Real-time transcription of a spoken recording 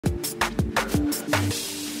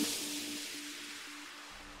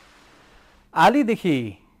आलीदेखि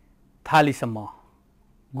थालीसम्म,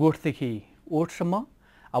 गोठदेखि ओठसम्म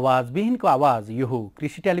आवाजविहीनको आवाज यो हो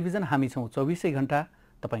कृषि टेलिभिजन। हामी छौँ 24 घण्टा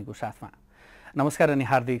तपाईको साथमा। नमस्कार अनि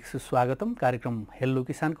हार्दिक सुस्वागतम। कार्यक्रम हेलो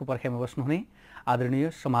किसानको पर्खाइमा बस्नुहुने आदरणीय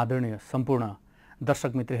समादरणीय सम्पूर्ण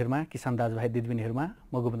दर्शक मित्रहरूमा, किसान दाजुभाइ दिदीबहिनीहरूमा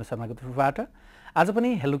म गोविन्द शर्माको तर्फबाट आज पनि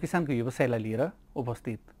हेलो किसानको व्यवसायलाई लिएर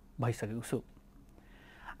उपस्थित भइसकेको छु।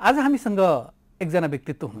 आज हामीसँग एकजना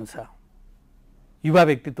व्यक्तित्व हुनुहुन्छ, युवा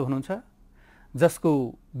व्यक्तित्व हुनुहुन्छ, जसको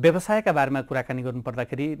व्यवसायका बारेमा कुराकानी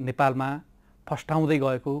गर्नुपर्दाखेरि नेपालमा फस्टाउँदै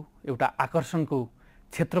गएको एउटा आकर्षणको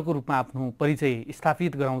क्षेत्रको रूपमा आफ्नो परिचय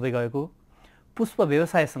स्थापित गराउँदै गएको पुष्प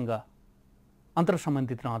व्यवसायसँग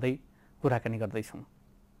अन्तर्सम्बन्धित रहँदै कुराकानी गर्दैछौँ।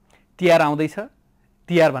 तिहार आउँदैछ।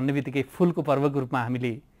 तिहार भन्ने बित्तिकै फुलको पर्वको रूपमा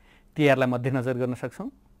हामीले तिहारलाई मध्यनजर गर्न सक्छौँ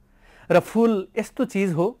र फुल यस्तो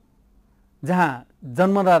चिज हो जहाँ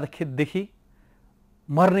जन्मदादेखि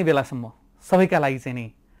मर्ने बेलासम्म सबैका लागि चाहिँ नै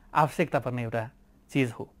आवश्यकता पर्ने एउटा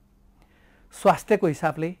चिज हो। स्वास्थ्यको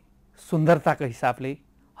हिसाबले, सुन्दरताको हिसाबले,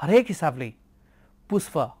 हरेक हिसाबले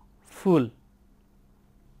पुष्प फुल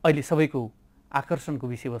अहिले सबैको आकर्षणको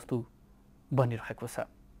विषयवस्तु बनिरहेको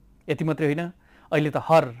छ। यति मात्रै होइन, अहिले त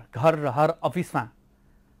हर घर र हर अफिसमा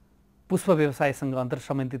पुष्प व्यवसायसँग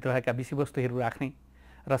अन्तर्सम्बन्धित रहेका विषयवस्तुहरू राख्ने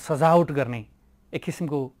र सजावट गर्ने एक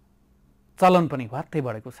किसिमको चलन पनि वात्तै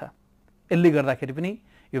बढेको छ। यसले गर्दाखेरि पनि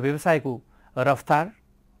यो व्यवसायको रफ्तार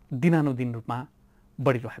दिनानुदिन रूपमा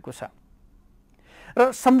बढिरहेको छ।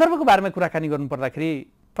 र सन्दर्भको बारेमा कुराकानी गर्नुपर्दाखेरि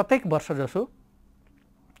प्रत्येक वर्ष जसो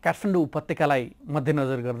काठमाडौँ उपत्यकालाई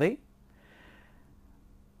मध्यनजर गर्दै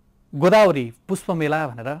गोदावरी पुष्प मेला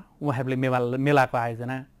भनेर उहाँहरूले मेलाको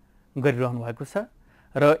आयोजना गरिरहनु भएको छ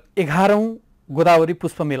र 11औं गोदावरी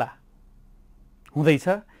पुष्प मेला हुँदैछ।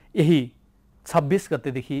 यही 26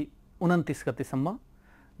 गतेदेखि 29 गतेसम्म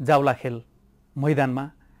जाउलाखेल मैदानमा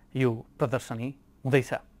यो प्रदर्शनी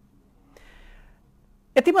हुँदैछ।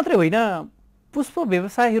 यति मात्रै होइन, पुष्प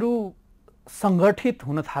व्यवसायहरू सङ्गठित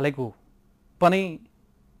हुन थालेको पनि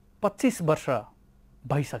 25 वर्ष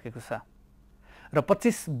भइसकेको छ र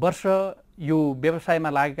 25 वर्ष यो व्यवसायमा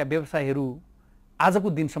लागेका व्यवसायहरू आजको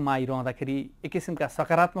दिनसम्म आइरहँदाखेरि एक किसिमका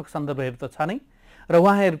सकारात्मक सन्दर्भहरू त छ नै र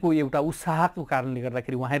उहाँहरूको एउटा उत्साहको कारणले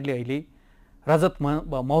गर्दाखेरि उहाँहरूले अहिले रजत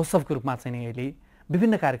महोत्सवको रूपमा चाहिँ नै अहिले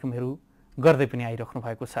विभिन्न कार्यक्रमहरू गर्दै पनि आइराख्नु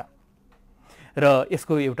भएको छ र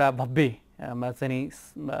यसको एउटा भव्यमा चाहिँ नि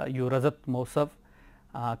यो रजत महोत्सव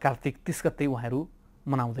कार्तिक 30 गते उहाँहरू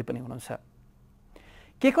मनाउँदै पनि हुनुहुन्छ।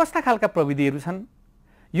 के कस्ता खालका प्रविधिहरू छन्,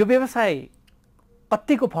 यो व्यवसाय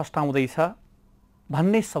कतिको फस्टाउँदैछ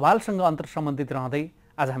भन्ने सवालसँग अन्तर्सम्बन्धित रहँदै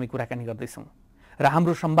आज हामी कुराकानी गर्दैछौँ र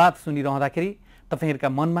हाम्रो संवाद सुनिरहँदाखेरि तपाईँहरूका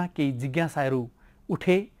मनमा केही जिज्ञासाहरू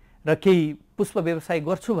उठे र केही पुष्प व्यवसाय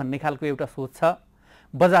गर्छु भन्ने खालको एउटा सोच छ।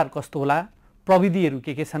 बजार कस्तो होला, प्रविधिहरू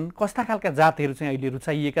के छन्, कस्ता खालका जातहरू चाहिँ अहिले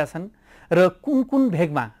रुचाइएका छन् र कुन कुन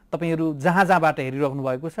भेगमा तपाईँहरू जहाँ जहाँबाट हेरिरहनु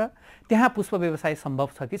भएको छ त्यहाँ पुष्प व्यवसाय सम्भव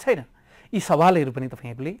छ कि छैन, यी सवालहरू पनि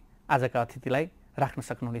तपाईँहरूले आजका अतिथिलाई राख्न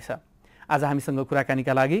सक्नुहुनेछ। आज हामीसँग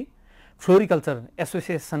कुराकानीका लागि फ्लोरिकल्चर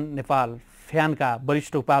एसोसिएसन नेपाल फ्यानका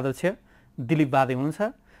वरिष्ठ उपाध्यक्ष दिलीप बादे हुनुहुन्छ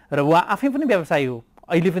र उहाँ आफै पनि व्यवसायी हो।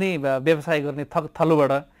 अहिले पनि व्यवसाय गर्ने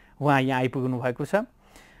थलोबाट उहाँ यहाँ आइपुग्नु भएको छ।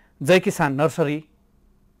 जय किसान नर्सरी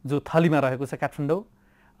जो थलीमा रहेको छ काठमाडौँ,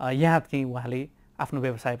 यहाँ चाहिँ उहाँले आफ्नो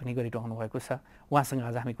व्यवसाय पनि गरिरहनु भएको छ। उहाँसँग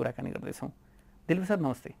आज हामी कुराकानी गर्दैछौँ। दिलीप सर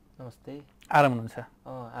नमस्ते। नमस्ते। आराम हुनुहुन्छ?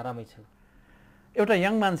 आरामै छु। एउटा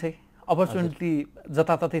यङ मान्छे, अपर्च्युनिटी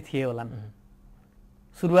जताततै थिए होला।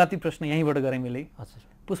 सुरुवाती प्रश्न यहीँबाट गरे मैले,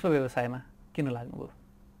 पुष्प व्यवसायमा किन लाग्नुभयो?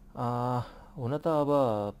 हुन त अब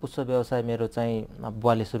पुष्प व्यवसाय मेरो चाहिँ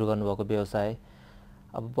बुवाले सुरु गर्नुभएको व्यवसाय।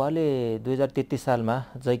 अब बुवाले 2033 सालमा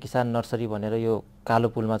जय किसान नर्सरी भनेर यो कालो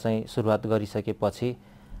पुलमा चाहिँ सुरुवात गरिसकेपछि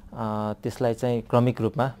त्यसलाई चाहिँ क्रमिक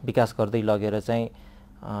रूपमा विकास गर्दै लगेर चाहिँ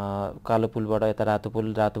कालो पुलबाट यता रातो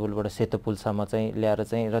पुलबाट सेतो पुलसम्म चाहिँ ल्याएर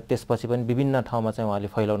चाहिँ र त्यसपछि पनि विभिन्न ठाउँमा चाहिँ उहाँले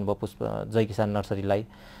फैलाउनु भयो पुष्प जय किसान नर्सरीलाई।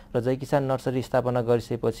 र जय किसान नर्सरी स्थापना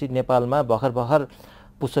गरिसकेपछि नेपालमा भर्खर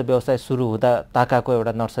पुष्प व्यवसाय सुरु हुँदा ताकाको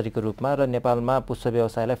एउटा नर्सरीको रूपमा र नेपालमा पुष्प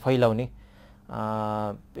व्यवसायलाई फैलाउने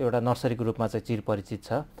एउटा नर्सरीको रूपमा चाहिँ चिरपरिचित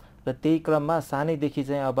छ। र त्यही क्रममा सानैदेखि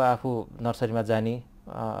चाहिँ अब आफू नर्सरीमा जाने,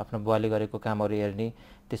 आफ्नो बुवाले गरेको कामहरू हेर्ने,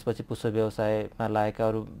 त्यसपछि पुष्प व्यवसायमा लागेका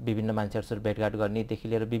अरू विभिन्न मान्छेहरूसँग भेटघाट गर्नेदेखि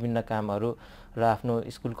लिएर विभिन्न कामहरू र आफ्नो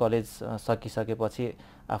स्कुल कलेज सकिसकेपछि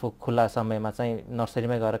आफू खुल्ला समयमा चाहिँ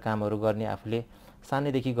नर्सरीमै गएर कामहरू गर्ने आफूले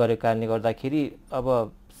सानैदेखि गरेको कारणले गर्दाखेरि अब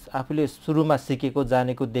आफूले सुरुमा सिकेको,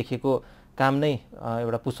 जानेको, देखेको काम नै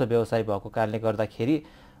एउटा पुष्प व्यवसाय भएको कारणले गर्दाखेरि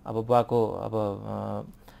अब बुवाको अब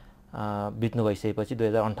बित्नु भइसकेपछि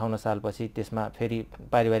 2058 सालपछि त्यसमा फेरि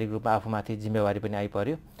पारिवारिक रूपमा आफूमाथि जिम्मेवारी पनि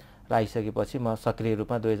आइपर्यो र आइसकेपछि म सक्रिय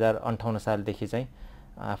रूपमा 2058 सालदेखि चाहिँ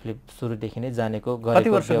आफूले सुरुदेखि नै जानेको कति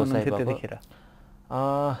गरेको वर्षको व्यवसाय हुनुहुन्थ्यो भएको। त्यतिखेर?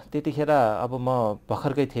 त्यतिखेर अब म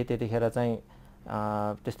भर्खरकै थिएँ, त्यतिखेर चाहिँ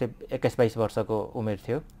त्यस्तै 21-22 वर्षको उमेर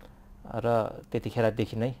थियो र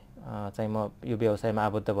त्यतिखेरदेखि नै चाहिँ म यो व्यवसायमा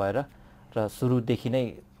आबद्ध भएर र सुरुदेखि नै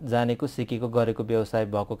जानेको सिकेको गरेको व्यवसाय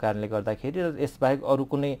भएको कारणले गर्दाखेरि र यसबाहेक अरू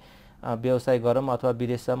कुनै व्यवसाय गरौँ अथवा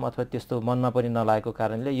विदेश जाऊँ अथवा त्यस्तो मनमा पनि नलागेको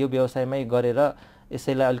कारणले यो व्यवसायमै गरेर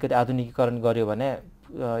यसैलाई अलिकति आधुनिकीकरण गर्यो भने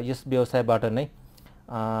यस व्यवसायबाट नै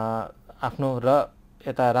आफ्नो र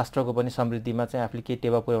यता राष्ट्रको पनि समृद्धिमा चाहिँ आफूले केही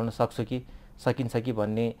टेवा पुर्याउन सकिन्छ कि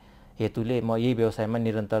भन्ने हेतुले म यही व्यवसायमा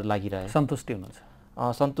निरन्तर लागिरहेँ। सन्तुष्टि हुनुहुन्छ?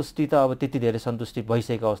 सन्तुष्टि त अब त्यति धेरै सन्तुष्टि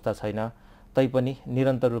भइसकेको अवस्था छैन, तैपनि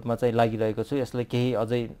निरन्तर रूपमा चाहिँ लागिरहेको छु। यसलाई केही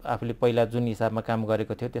अझै आफूले पहिला जुन हिसाबमा काम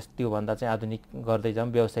गरेको थियो त्योभन्दा चाहिँ आधुनिक गर्दै जाऊँ,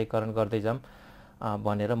 व्यावसायीकरण गर्दै जाऊँ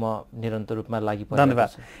भनेर म निरन्तर रूपमा लागिपरेको छु। धन्यवाद।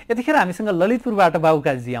 यतिखेर हामीसँग ललितपुरबाट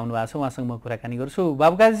बाबुकाजी आउनु भएको छ, उहाँसँग म कुराकानी गर्छु।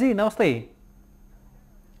 बाबुकाजी नमस्ते।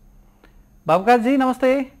 बाबुकाजी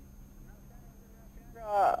नमस्ते।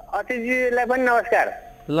 अतिथिजीलाई पनि नमस्कार।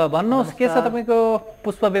 ल भन्नुहोस्, के छ तपाईँको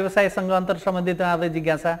पुष्प व्यवसायसँग अन्तर सम्बन्धित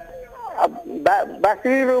जिज्ञासा?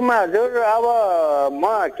 वास्तविक रूपमा हजुर, अब म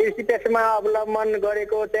कृषि पेसामा अवलम्बन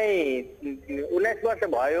गरेको चाहिँ 19 वर्ष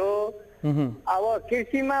भयो। अब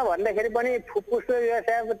कृषिमा भन्दाखेरि पनि पुष्प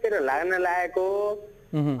व्यवसायतिर लाग्न लागेको।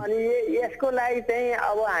 अनि यसको लागि चाहिँ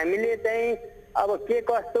अब हामीले चाहिँ अब के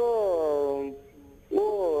कस्तो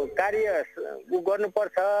कार्य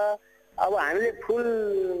गर्नुपर्छ, अब हामीले फुल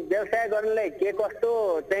व्यवसाय गर्नलाई के कस्तो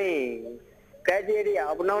चाहिँ क्राइटेरिया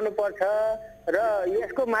अपनाउनु पर्छ र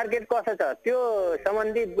यसको मार्केट कसो छ त्यो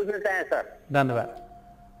सम्बन्धी बुझ्न चाहे सर। धन्यवाद।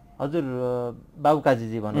 हजुर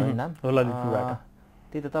बाबुकाजीजी भन्नु होइन नाम?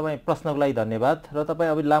 त्यही त तपाईँ प्रश्नको लागि धन्यवाद। र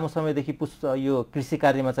तपाईँ अब लामो समयदेखि यो कृषि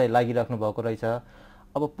कार्यमा चाहिँ लागिराख्नु भएको रहेछ।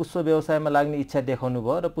 अब पुष्प व्यवसायमा लाग्ने इच्छा देखाउनु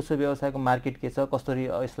भयो र पुष्प व्यवसायको मार्केट के छ, कसरी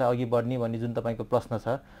यसलाई अघि बढ्ने भन्ने जुन तपाईँको प्रश्न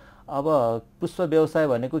छ। अब पुष्प व्यवसाय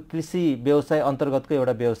भनेको कृषि व्यवसाय अन्तर्गतको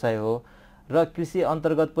एउटा व्यवसाय हो र कृषि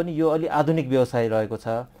अन्तर्गत पनि यो अलि आधुनिक व्यवसाय रहेको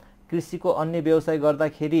छ। कृषिको अन्य व्यवसाय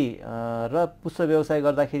गर्दाखेरि र पुष्प व्यवसाय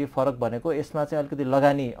गर्दाखेरि फरक भनेको यसमा चाहिँ अलिकति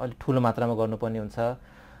लगानी अलिक ठुलो मात्रामा गर्नुपर्ने हुन्छ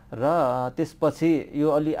र त्यसपछि यो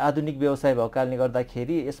अलि आधुनिक व्यवसाय भएको कारणले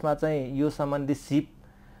गर्दाखेरि यसमा चाहिँ यो सम्बन्धी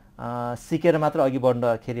सिकेर मात्र अघि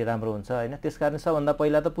बढ्दाखेरि राम्रो हुन्छ होइन। त्यसकारण सबभन्दा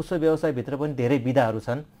पहिला त पुष्प व्यवसायभित्र पनि धेरै विधाहरू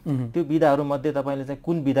छन्। त्यो विधाहरूमध्ये तपाईँले चाहिँ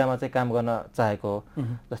कुन विधामा चाहिँ काम गर्न चाहेको हो,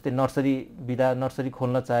 जस्तै नर्सरी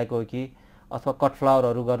खोल्न चाहेको हो कि अथवा कट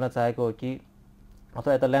फ्लावरहरू गर्न चाहेको हो कि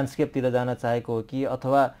अथवा यता ल्यान्डस्केपतिर जान चाहेको हो कि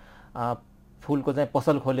अथवा फुलको चाहिँ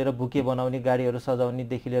पसल खोलेर बुके बनाउने, गाडीहरू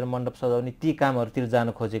सजाउनेदेखि लिएर मण्डप सजाउने ती कामहरूतिर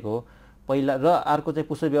जान खोजेको हो पहिला। र अर्को चाहिँ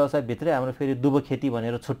पुष्प व्यवसायभित्रै हाम्रो फेरि दुबो खेती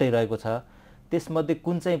भनेर छुट्टै रहेको छ। त्यसमध्ये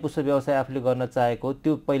कुन चाहिँ पुष्प व्यवसाय आफूले गर्न चाहेको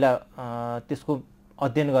त्यो पहिला त्यसको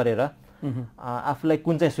अध्ययन गरेर आफूलाई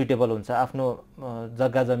कुन चाहिँ सुइटेबल हुन्छ, आफ्नो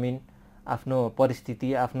जग्गा जमिन, आफ्नो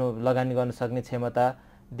परिस्थिति, आफ्नो लगानी गर्न सक्ने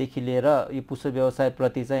क्षमतादेखि लिएर यो पुष्प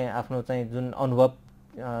व्यवसायप्रति चाहिँ आफ्नो चाहिँ जुन अनुभव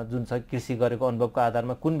जुन छ कृषि गरेको अनुभवको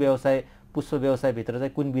आधारमा कुन व्यवसाय पुष्प व्यवसायभित्र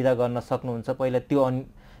चाहिँ कुन विधा गर्न सक्नुहुन्छ पहिला त्यो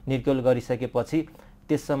निर्क्युल गरिसकेपछि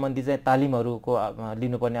त्यस सम्बन्धी चाहिँ तालिमहरूको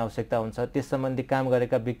लिनुपर्ने आवश्यकता हुन्छ। त्यस सम्बन्धी काम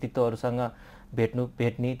गरेका व्यक्तित्वहरूसँग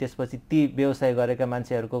भेट्ने, त्यसपछि ती व्यवसाय गरेका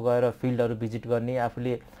मान्छेहरूको गएर फिल्डहरू भिजिट गर्ने,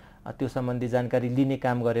 आफूले त्यो सम्बन्धी जानकारी लिने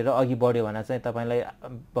काम गरेर अघि बढ्यो भने चाहिँ तपाईँलाई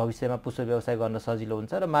भविष्यमा पुष्प व्यवसाय गर्न सजिलो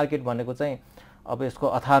हुन्छ। र मार्केट भनेको चाहिँ अब यसको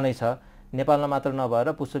अथाह नै छ। नेपालमा मात्र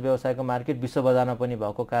नभएर पुष्प व्यवसायको मार्केट विश्व बजारमा पनि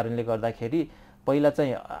भएको कारणले गर्दाखेरि पहिला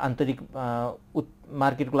चाहिँ आन्तरिक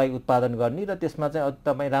मार्केटको लागि उत्पादन गर्ने र त्यसमा चाहिँ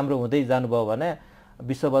तपाईँ राम्रो हुँदै जानुभयो भने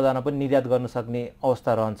विश्व बजारमा पनि निर्यात गर्न सक्ने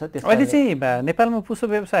अवस्था रहन्छ। अहिले चाहिँ नेपालमा पुष्प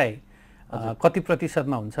व्यवसाय कति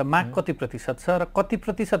प्रतिशतमा हुन्छ, माग कति प्रतिशत छ र कति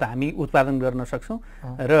प्रतिशत हामी उत्पादन गर्न सक्छौँ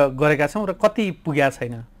र गरेका छौँ र कति पुगेका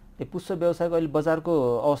छैन? पुष्प व्यवसायको अहिले बजारको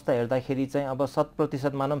अवस्था हेर्दाखेरि चाहिँ अब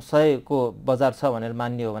 100% मानौँ 100को बजार छ भनेर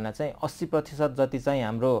मान्ने हो भने चाहिँ 80% जति चाहिँ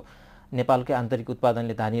हाम्रो नेपालकै आन्तरिक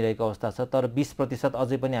उत्पादनले धानिरहेको अवस्था छ। तर 20%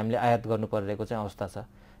 अझै पनि हामीले आयात गर्नु परिरहेको चाहिँ अवस्था छ।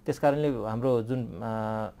 त्यसकारणले हाम्रो जुन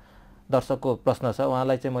दर्शकको प्रश्न छ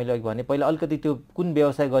उहाँलाई चाहिँ मैले अघि भने पहिला अलिकति त्यो कुन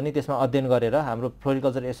व्यवसाय गर्ने त्यसमा अध्ययन गरेर हाम्रो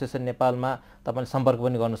फ्लोरिकल्चर एसोसिएसन नेपालमा तपाईँले सम्पर्क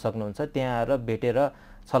पनि गर्न सक्नुहुन्छ। त्यहाँ आएर भेटेर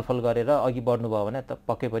छलफल गरेर अघि बढ्नुभयो भने त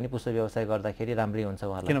पक्कै पनि पुष्प व्यवसाय गर्दाखेरि राम्रै हुन्छ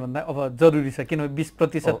उहाँलाई। किन भन्दा अब जरुरी छ, किनभने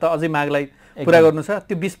 20% त अझै मागलाई पुरा गर्नु छ।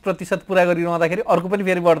 त्यो 20% पुरा गरिरहँदाखेरि अर्को पनि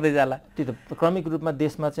फेरि बढ्दै जाला। त्यो त क्रमिक रूपमा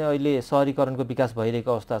देशमा चाहिँ अहिले सहरीकरणको विकास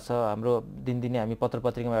भइरहेको अवस्था छ। हाम्रो दिनदिनै हामी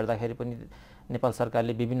पत्रपत्रिकामा हेर्दाखेरि पनि नेपाल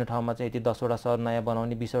सरकारले विभिन्न ठाउँमा चाहिँ यति 10वटा सहर नयाँ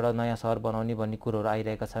बनाउने, 20वटा नयाँ सहर बनाउने भन्ने कुरोहरू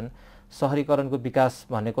आइरहेका छन्। सहरीकरणको विकास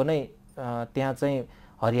भनेको नै त्यहाँ चाहिँ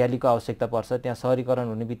हरियालीको आवश्यकता पर्छ। त्यहाँ सहरीकरण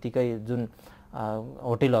हुने बित्तिकै जुन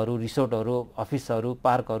होटेलहरू, रिसोर्टहरू, अफिसहरू,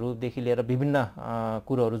 पार्कहरूदेखि लिएर विभिन्न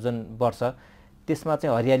कुरोहरू जुन बढ्छ त्यसमा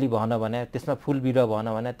चाहिँ हरियाली भएन भने, त्यसमा फुल बिरुवा भएन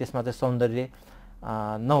भने, त्यसमा चाहिँ सौन्दर्य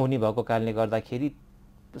नहुने भएको कारणले गर्दाखेरि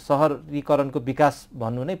सहरीकरणको विकास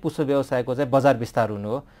भन्नु नै पुष्प व्यवसायको चाहिँ बजार विस्तार हुनु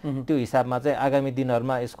हो। त्यो हिसाबमा चाहिँ आगामी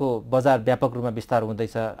दिनहरूमा यसको बजार व्यापक रूपमा विस्तार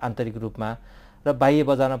हुँदैछ आन्तरिक रूपमा। र बाह्य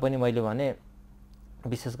बजारमा पनि मैले भने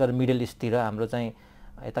विशेष गरेर मिडल इस्टतिर हाम्रो चाहिँ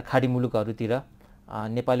यता खाडी मुलुकहरूतिर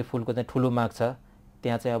नेपाली फुलको चाहिँ ठुलो माग छ।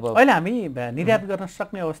 त्यहाँ चाहिँ अब अहिले हामी निर्यात गर्न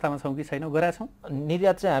सक्ने अवस्थामा छौँ कि छैनौँ? गरेका छौँ।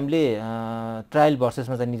 निर्यात चाहिँ हामीले ट्रायल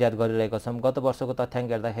भर्सेसमा चाहिँ निर्यात गरिरहेका छौँ। गत वर्षको तथ्याङ्क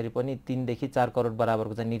हेर्दाखेरि पनि 3 देखि 4 करोड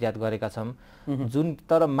बराबरको चाहिँ निर्यात गरेका छौँ, जुन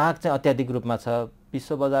तर माग चाहिँ अत्याधिक रूपमा छ।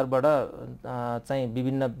 विश्व बजारबाट चाहिँ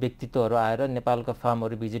विभिन्न व्यक्तित्वहरू आएर नेपालका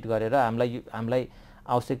फार्महरू भिजिट गरेर हामीलाई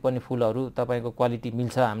आवश्यक पर्ने फुलहरू तपाईँको क्वालिटी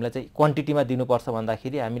मिल्छ, हामीलाई चाहिँ क्वान्टिटीमा दिनुपर्छ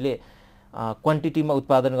भन्दाखेरि हामीले क्वान्टिटीमा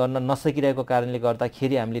उत्पादन गर्न नसकिरहेको कारणले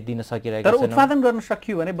गर्दाखेरि हामीले दिन सकिरहेका छैनौँ। तर उत्पादन गर्न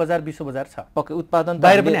सकियो भने बजार विश्व बजार छ। पक्कै उत्पादन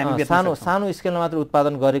सानो स्केलमा मात्र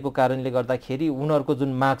उत्पादन गरेको कारणले गर्दाखेरि उनीहरूको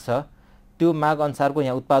जुन माग छ त्यो माग अनुसारको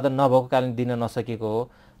यहाँ उत्पादन नभएको कारणले दिन नसकेको हो।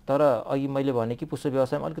 तर अघि मैले भने कि पुष्प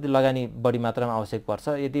व्यवसायमा अलिकति लगानी बढी मात्रामा आवश्यक पर्छ।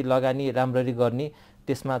 यदि लगानी राम्ररी गर्ने,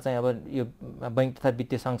 त्यसमा चाहिँ अब यो बैंक तथा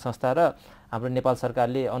वित्तीय सङ्घ संस्था र हाम्रो नेपाल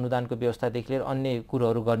सरकारले अनुदानको व्यवस्थादेखि लिएर अन्य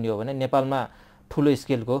कुरोहरू गर्ने हो भने नेपालमा ठुलो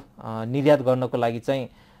स्केलको निर्यात गर्नको लागि चाहिँ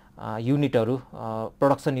युनिटहरू,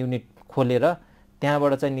 प्रोडक्सन युनिट खोलेर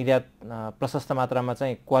त्यहाँबाट चाहिँ निर्यात प्रशस्त मात्रामा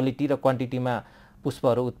चाहिँ क्वालिटी र क्वान्टिटीमा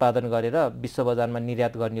पुष्पहरू उत्पादन गरेर विश्व बजारमा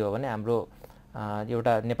निर्यात गर्ने हो भने हाम्रो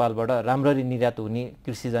एउटा नेपालबाट राम्ररी निर्यात हुने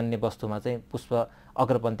कृषिजन्य वस्तुमा चाहिँ पुष्प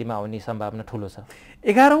अग्रपन्थीमा आउने सम्भावना ठुलो छ।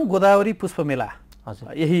 11औं गोदावरी पुष्प मेला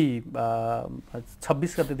हजुर यही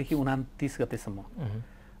 26 गतेदेखि 29 गतेसम्म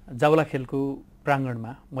जावला खेलको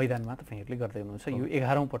प्राङ्गणमा मैदानमा तपाईँहरूले गर्दै हुनुहुन्छ। यो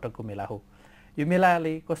 11औं पटकको मेला हो। यो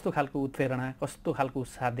मेलाले कस्तो खालको उत्प्रेरणा, कस्तो खालको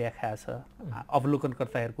उत्साह देखाएको छ?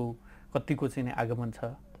 अवलोकनकर्ताहरूको कतिको चाहिँ आगमन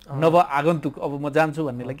छ? नव आगन्तुक अब म जान्छु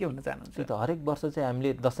भन्नेलाई के भन्न चाहनुहुन्छ? त्यो त हरेक वर्ष चाहिँ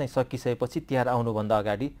हामीले दसैँ सकिसकेपछि तिहार आउनुभन्दा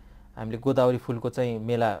अगाडि हामीले गोदावरी फुलको चाहिँ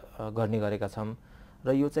मेला गर्ने गरेका छौँ।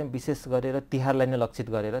 र यो चाहिँ विशेष गरेर तिहारलाई नै लक्षित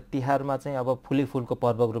गरेर, तिहारमा चाहिँ अब फुलै फुलको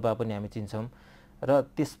पर्वको रूपमा पनि हामी चिन्छौँ र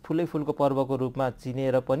त्यस फुलै फुलको पर्वको रूपमा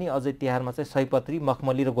चिनेर पनि अझै तिहारमा चाहिँ सयपत्री,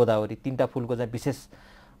 मखमली र गोदावरी 3टा फुलको चाहिँ विशेष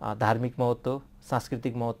धार्मिक महत्त्व,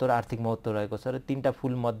 सांस्कृतिक महत्त्व र आर्थिक महत्त्व रहेको छ। र 3टा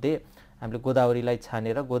फुलमध्ये हामीले गोदावरीलाई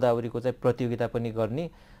छानेर गोदावरीको चाहिँ प्रतियोगिता पनि गर्ने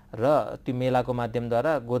र त्यो मेलाको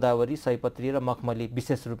माध्यमद्वारा गोदावरी, सयपत्री र मखमली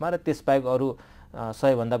विशेष रूपमा र त्यसबाहेक अरू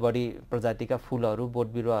 100 भन्दा बढी प्रजातिका फुलहरू, बोट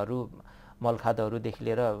बिरुवाहरू, मलखादहरूदेखि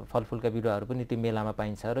लिएर फलफुलका बिरुवाहरू पनि त्यो मेलामा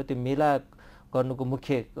पाइन्छ। र त्यो मेला गर्नुको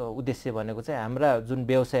मुख्य उद्देश्य भनेको चाहिँ हाम्रा जुन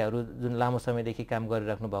व्यवसायहरू जुन लामो समयदेखि काम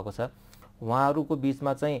गरिराख्नु भएको छ उहाँहरूको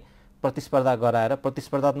बिचमा चाहिँ प्रतिस्पर्धा गराएर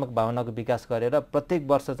प्रतिस्पर्धात्मक भावनाको विकास गरेर प्रत्येक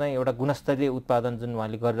वर्ष चाहिँ एउटा गुणस्तरीय उत्पादन जुन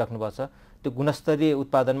उहाँले गरिराख्नु भएको छ त्यो गुणस्तरीय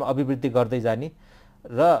उत्पादनमा अभिवृद्धि गर्दै जाने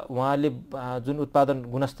र उहाँले जुन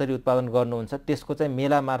गुणस्तरीय उत्पादन गर्नुहुन्छ त्यसको चाहिँ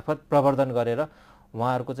मेला मार्फत प्रवर्धन गरेर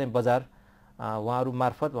उहाँहरूको चाहिँ बजार उहाँहरू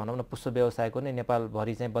मार्फत भनौँ न पुष्प व्यवसायको नै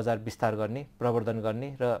नेपालभरि चाहिँ बजार विस्तार गर्ने, प्रवर्धन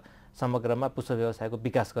गर्ने र समग्रमा पुष्प व्यवसायको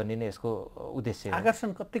विकास गर्ने नै यसको उद्देश्य हो।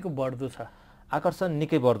 आकर्षण कतिको बढ्दो छ? आकर्षण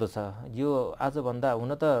निकै बढ्दो छ। यो आजभन्दा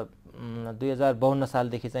हुन त 2052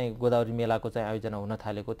 सालदेखि चाहिँ गोदावरी मेलाको चाहिँ आयोजना हुन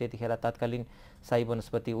थालेको। त्यतिखेर तत्कालीन साई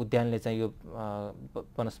वनस्पति उद्यानले चाहिँ यो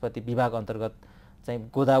वनस्पति विभाग अन्तर्गत चाहिँ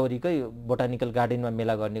गोदावरीकै बोटानिकल गार्डनमा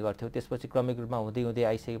मेला गर्ने गर्थ्यो। त्यसपछि क्रमिक रूपमा हुँदै हुँदै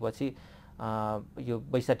आइसकेपछि यो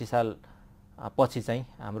 62 साल पछि चाहिँ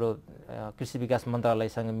हाम्रो कृषि विकास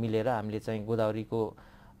मन्त्रालयसँग मिलेर हामीले चाहिँ गोदावरीको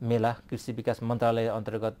मेला कृषि विकास मन्त्रालय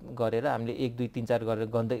अन्तर्गत गरेर हामीले 1, 2, 3, 4 गरेर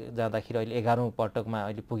गर्दै जाँदाखेरि अहिले 11औं पटकमा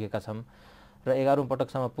अहिले पुगेका छौँ। र 11औं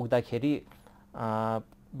पटकसम्म पुग्दाखेरि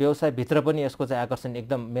व्यवसायभित्र पनि यसको चाहिँ आकर्षण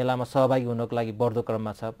एकदम मेलामा सहभागी हुनको लागि बढ्दो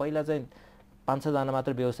क्रममा छ। पहिला चाहिँ 500 जना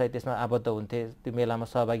मात्र व्यवसायी त्यसमा आबद्ध हुन्थे, त्यो मेलामा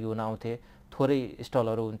सहभागी हुन आउँथे, थोरै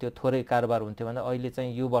स्टलहरू हुन्थ्यो, थोरै कारोबार हुन्थ्यो भन्दा अहिले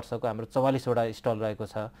चाहिँ यो वर्षको हाम्रो 44वटा स्टल रहेको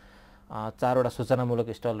छ, 4वटा सूचनामूलक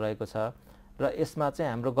स्टल रहेको छ। र यसमा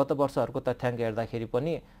चाहिँ हाम्रो गत वर्षहरूको तथ्याङ्क हेर्दाखेरि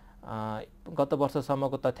पनि गत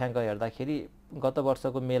वर्षसम्मको तथ्याङ्क हेर्दाखेरि गत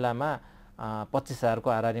वर्षको मेलामा 25,000 को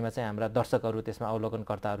हाराहारीमा चाहिँ हाम्रा दर्शकहरू त्यसमा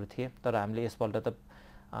अवलोकनकर्ताहरू थिए। तर हामीले यसपल्ट त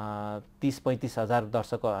 30-35 हजार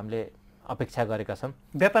दर्शकको हामीले अपेक्षा गरेका छौँ।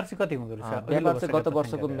 व्यापार चाहिँ कति हुँदो रहेछ? व्यापार चाहिँ गत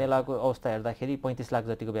वर्षको मेलाको अवस्था हेर्दाखेरि 35 लाख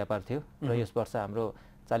जतिको व्यापार थियो र यस वर्ष हाम्रो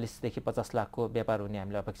 40 देखि 50 लाखको व्यापार हुने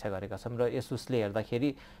हामीले अपेक्षा गरेका छौँ। र यस उसले हेर्दाखेरि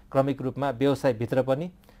क्रमिक रूपमा व्यवसायभित्र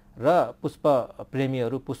पनि र पुष्प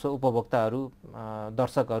प्रेमीहरू, पुष्प उपभोक्ताहरू,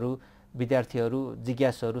 दर्शकहरू, विद्यार्थीहरू,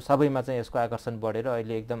 जिज्ञासुहरू सबैमा चाहिँ यसको आकर्षण बढेर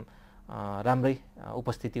अहिले एकदम राम्रै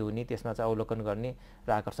उपस्थिति हुने, त्यसमा चाहिँ अवलोकन गर्ने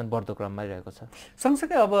र आकर्षण बढ्दो क्रममा रहेको छ।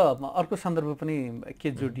 सँगसँगै अब अर्को सन्दर्भ पनि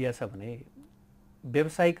के जोडिया छ भने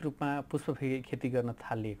व्यावसायिक रूपमा पुष्प खेती गर्न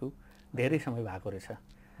थालिएको धेरै समय भएको रहेछ।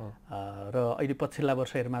 र अहिले पछिल्ला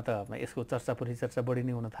वर्षहरूमा त यसको चर्चा परिचर्चा बढी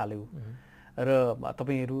नै हुन थाल्यो र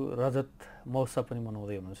तपाईहरू रजत महोत्सव पनि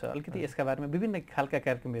मनाउँदै हुनुहुन्छ। अलिकति यसका बारेमा विभिन्न खालका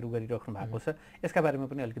कार्यक्रमहरू गरिराख्नु भएको छ, यसका बारेमा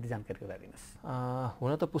पनि अलिकति जानकारी गराइदिनुहोस्।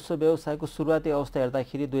 हुन त पुष्प व्यवसायको सुरुवाती अवस्था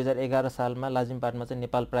हेर्दाखेरि 2011 सालमा लाजिमपाटमा चाहिँ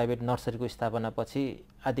नेपाल प्राइभेट नर्सरीको स्थापनापछि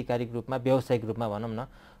आधिकारिक रूपमा व्यावसायिक रूपमा भनौँ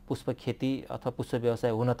न पुष्प खेती अथवा पुष्प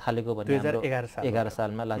व्यवसाय हुन थालेको भन्ने 2011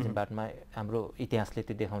 सालमा लाजिमपाटमा हाम्रो इतिहासले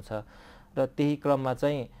त्यो देखाउँछ। र त्यही क्रममा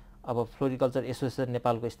चाहिँ अब फ्लोरिकल्चर एसोसिएसन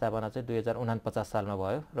नेपालको स्थापना चाहिँ 2049 सालमा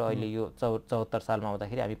भयो र अहिले यो 74 सालमा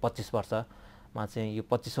आउँदाखेरि हामी 25 वर्षमा चाहिँ यो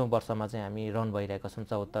 25औं वर्षमा चाहिँ हामी रन भइरहेका छौँ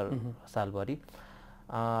 74 सालभरि।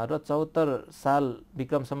 र 74 साल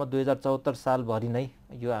विक्रमसम्म 2074 सालभरि नै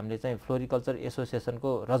यो हामीले चाहिँ फ्लोरिकल्चर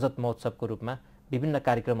एसोसिएसनको रजत महोत्सवको रूपमा विभिन्न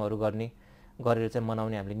कार्यक्रमहरू गरेर चाहिँ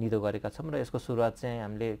मनाउने हामीले निधो गरेका छौँ। र यसको सुरुवात चाहिँ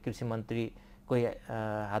हामीले कृषि मन्त्रीको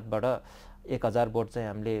हातबाट 1000 बोट चाहिँ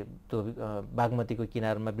हामीले बागमतीको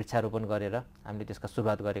किनारमा वृक्षारोपण गरेर हामीले त्यसका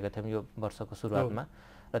सुरुवात गरेका थियौँ यो वर्षको सुरुवातमा।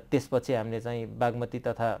 र त्यसपछि हामीले चाहिँ बागमती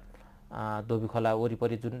तथा धोबी खोला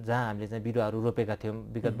वरिपरि जहाँ हामीले चाहिँ बिरुवाहरू रोपेका थियौँ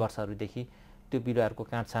विगत वर्षहरूदेखि त्यो बिरुवाहरूको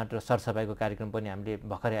काटछाँट र सरसफाइको कार्यक्रम पनि हामीले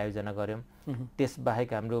भर्खरै आयोजना गऱ्यौँ।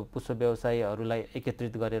 त्यसबाहेक हाम्रो पुष्प व्यवसायीहरूलाई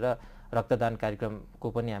एकत्रित गरेर रक्तदान कार्यक्रमको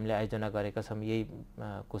पनि हामीले आयोजना गरेका छौँ यही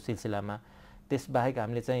को सिलसिलामा। त्यसबाहेक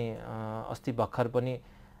हामीले चाहिँ अस्ति भर्खर पनि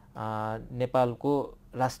नेपालको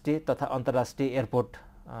राष्ट्रिय तथा अन्तर्राष्ट्रिय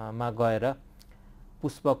एयरपोर्टमा गएर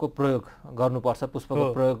पुष्पको प्रयोग गर्नुपर्छ,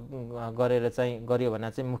 पुष्पको प्रयोग गरेर चाहिँ गरियो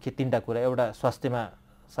भने चाहिँ मुख्य 3टा कुरा, एउटा स्वास्थ्यमा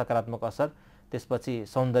सकारात्मक असर, त्यसपछि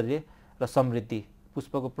सौन्दर्य र समृद्धि।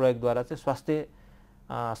 पुष्पको प्रयोगद्वारा चाहिँ स्वास्थ्य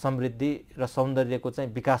समृद्धि र सौन्दर्यको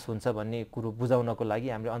चाहिँ विकास हुन्छ भन्ने कुरो बुझाउनको लागि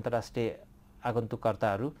हामीले अन्तर्राष्ट्रिय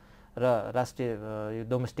आगन्तुककर्ताहरू र राष्ट्रिय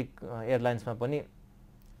डोमेस्टिक एयरलाइन्समा पनि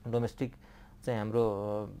डोमेस्टिक चाहिँ हाम्रो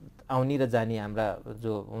आउने र जाने हाम्रा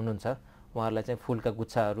जो हुनुहुन्छ उहाँहरूलाई चाहिँ फुलका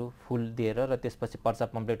गुच्छाहरू फुल दिएर र त्यसपछि पर्चा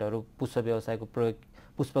पम्पलेटहरू पुष्प व्यवसायको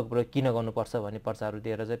पुष्पको प्रयोग किन गर्नुपर्छ भन्ने पर्चाहरू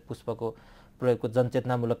दिएर चाहिँ पुष्पको प्रयोगको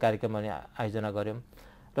जनचेतनामूलक कार्यक्रमहरू आयोजना गऱ्यौँ।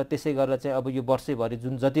 र त्यसै गरेर चाहिँ अब यो वर्षैभरि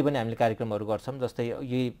जुन जति पनि हामीले कार्यक्रमहरू गर्छौँ, जस्तै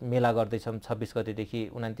यही मेला गर्दैछौँ 26 गतेदेखि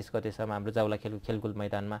 29 गतेसम्म हाम्रो जाउला खेलकुद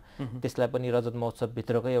मैदानमा, त्यसलाई पनि रजत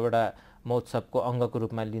महोत्सवभित्रकै एउटा महोत्सवको अङ्गको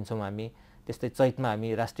रूपमा लिन्छौँ हामी। त्यस्तै चैतमा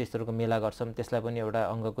हामी राष्ट्रिय स्तरको मेला गर्छौँ, त्यसलाई पनि एउटा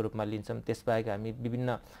अङ्गको रूपमा लिन्छौँ। त्यसबाहेक हामी विभिन्न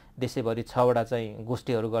देशैभरि 6वटा चाहिँ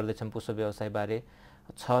गोष्ठीहरू गर्दैछौँ पुष्प व्यवसायबारे,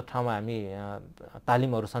 6 ठाउँमा हामी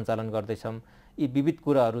तालिमहरू सञ्चालन गर्दैछौँ। यी विविध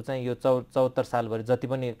कुराहरू चाहिँ यो 74 सालभरि जति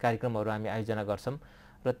पनि कार्यक्रमहरू हामी आयोजना गर्छौँ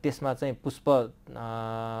र त्यसमा चाहिँ पुष्प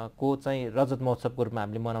को चाहिँ रजत महोत्सवको रूपमा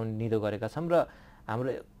हामीले मनाउने निधो गरेका छौँ। र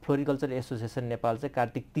हाम्रो फ्लोरिकल्चर एसोसिएसन नेपाल चाहिँ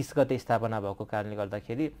कार्तिक 30 गते स्थापना भएको कारणले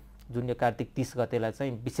गर्दाखेरि जुन यो कार्तिक 30 गतेलाई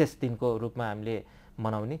चाहिँ विशेष दिनको रूपमा हामीले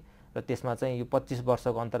मनाउने र त्यसमा चाहिँ यो 25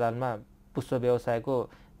 वर्षको अन्तरालमा पुष्प व्यवसायको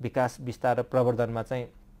विकास विस्तार र प्रवर्धनमा चाहिँ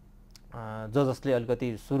जसले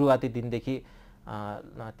अलिकति सुरुवाती दिनदेखि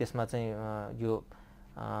त्यसमा चाहिँ यो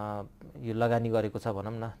लगानी गरेको छ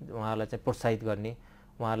भनौँ न, उहाँहरूलाई चाहिँ प्रोत्साहित गर्ने,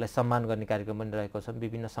 उहाँहरूलाई सम्मान गर्ने कार्यक्रम पनि रहेको छ।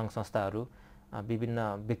 विभिन्न सङ्घ संस्थाहरू, विभिन्न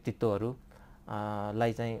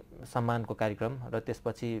व्यक्तित्वहरूलाई चाहिँ सम्मानको कार्यक्रम र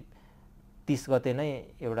त्यसपछि 30 गते नै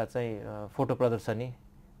एउटा चाहिँ फोटो प्रदर्शनी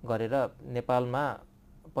गरेर नेपालमा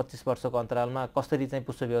 25 वर्षको अन्तरालमा कसरी चाहिँ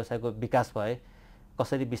पुष्प व्यवसायको विकास भए,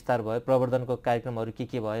 कसरी विस्तार भयो, प्रवर्धनको कार्यक्रमहरू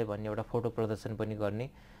के भए भन्ने एउटा फोटो प्रदर्शन पनि गर्ने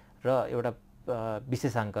र एउटा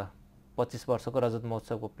विशेषाङ्क 25 वर्षको रजत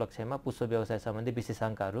महोत्सवको उपलक्ष्यमा पुष्प व्यवसाय सम्बन्धी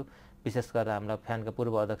विशेषाङ्कहरू विशेष गरेर हाम्रा फ्यानका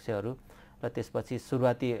पूर्व अध्यक्षहरू र त्यसपछि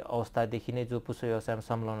सुरुवाती अवस्थादेखि नै जो पुष्प व्यवसायमा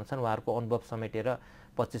संलग्न छन् उहाँहरूको अनुभव समेटेर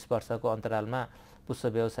 25 वर्षको अन्तरालमा पुष्प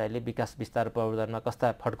व्यवसायले विकास विस्तार प्रवर्धनमा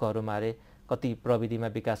कस्ता फड्कोहरू मारे, कति प्रविधिमा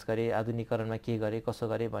विकास गरे, आधुनिकीकरणमा के गरे, कसो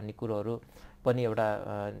गरे भन्ने कुरोहरू पनि एउटा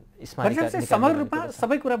स्मारक समग्र रूपमा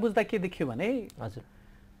सबै कुरा बुझ्दा के देखियो भने हजुर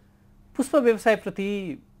पुष्प व्यवसायप्रति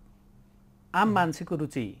आम मान्छेको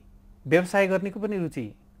रुचि, व्यवसाय गर्नेको पनि रुचि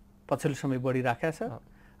पछिल्लो समय बढिराखेको छ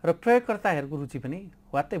र प्रयोगकर्ताहरूको रुचि पनि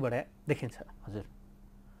वात्तै बढाए देखिन्छ। हजुर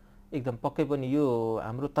एकदम पक्कै पनि यो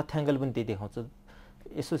हाम्रो तथ्याङ्कले पनि त्यही देखाउँछ।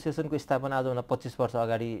 एसोसिएसनको स्थापना आजभन्दा 25 वर्ष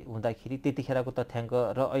अगाडि हुँदाखेरि त्यतिखेरको तथ्याङ्क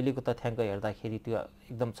र अहिलेको तथ्याङ्क हेर्दाखेरि त्यो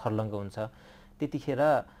एकदम छर्लङ्ग हुन्छ। त्यतिखेर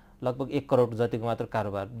लगभग 1 करोड जतिको मात्र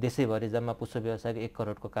कारोबार देशैभरि जम्मा पुष्प व्यवसायको 1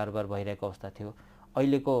 करोडको कारोबार भइरहेको अवस्था थियो।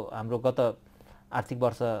 अहिलेको हाम्रो गत आर्थिक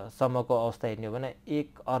वर्षसम्मको अवस्था हेर्ने हो भने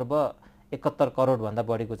 1 अर्ब 71 करोडभन्दा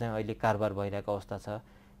बढीको चाहिँ अहिले कारोबार भइरहेको अवस्था छ।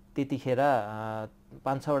 त्यतिखेर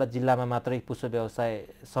 5-6वटा जिल्लामा मात्रै पुष्प व्यवसाय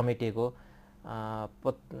समेटिएको,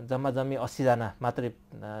 जम्मा जम्मी 80 जना मात्रै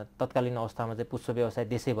तत्कालीन अवस्थामा चाहिँ पुष्प व्यवसाय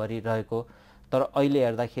देशैभरि रहेको, तर अहिले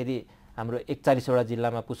हेर्दाखेरि हाम्रो 41वटा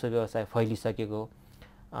जिल्लामा पुष्प व्यवसाय फैलिसकेको,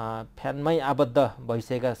 फ्यानमै आबद्ध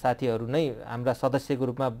भइसकेका साथीहरू नै हाम्रा सदस्यको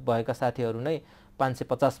रूपमा भएका साथीहरू नै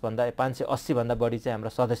 550 भन्दा 580 भन्दा बढी चाहिँ हाम्रो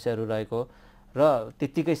सदस्यहरू रहेको र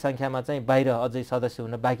त्यतिकै सङ्ख्यामा चाहिँ बाहिर अझै सदस्य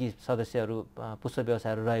हुन बाँकी सदस्यहरू पुष्प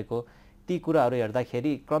व्यवसायहरू रहेको ती कुराहरू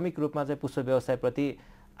हेर्दाखेरि क्रमिक रूपमा चाहिँ पुष्प व्यवसायप्रति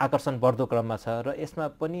आकर्षण बढ्दो क्रममा छ र यसमा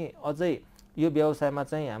पनि अझै यो व्यवसायमा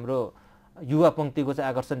चाहिँ हाम्रो युवा पङ्क्तिको चाहिँ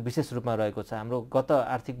आकर्षण विशेष रूपमा रहेको छ। हाम्रो गत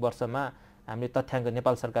आर्थिक वर्षमा हामीले तथ्याङ्क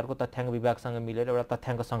नेपाल सरकारको तथ्याङ्क विभागसँग मिलेर एउटा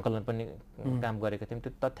तथ्याङ्क सङ्कलन पनि काम गरेको थियौँ।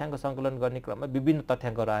 त्यो तथ्याङ्क सङ्कलन गर्ने क्रममा विभिन्न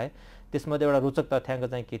तथ्याङ्कहरू आए। त्यसमध्ये एउटा रोचक तथ्याङ्क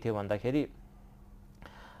चाहिँ के थियो भन्दाखेरि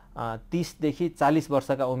 30 देखि 40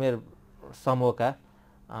 वर्षका उमेर समूहका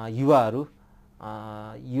युवाहरू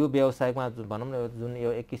यो व्यवसायमा भनौँ न जुन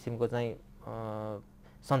यो एक किसिमको चाहिँ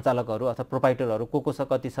सञ्चालकहरू अथवा प्रोपाइटरहरू को छ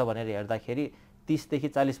कति छ भनेर हेर्दाखेरि 30 देखि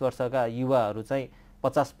 40 वर्षका युवाहरू चाहिँ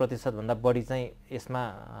 50% भन्दा बढी चाहिँ यसमा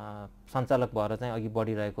सञ्चालक भएर चाहिँ अघि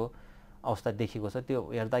बढिरहेको अवस्था देखिएको छ। त्यो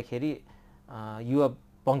हेर्दाखेरि युवा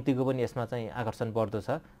पङ्क्तिको पनि यसमा चाहिँ आकर्षण बढ्दो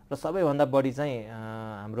छ र सबैभन्दा बढी चाहिँ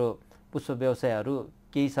हाम्रो पुष्प व्यवसायहरू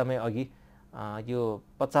केही समय अघि यो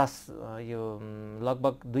 50 यो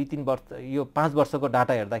लगभग 2-3 वर्ष यो 5 वर्षको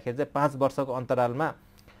डाटा हेर्दाखेरि चाहिँ 5 वर्षको अन्तरालमा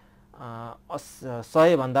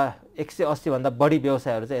 100 भन्दा 180 भन्दा बढी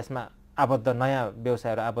व्यवसायहरू चाहिँ यसमा आबद्ध नयाँ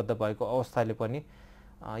व्यवसायहरू आबद्ध भएको अवस्थाले पनि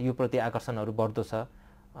यो प्रति आकर्षणहरू बढ्दो छ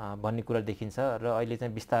भन्ने कुरा देखिन्छ र अहिले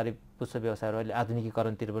चाहिँ बिस्तारै पुष्प व्यवसायहरू अहिले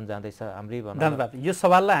आधुनिकीकरणतिर पनि जाँदैछ। हाम्रै धन्यवाद। यो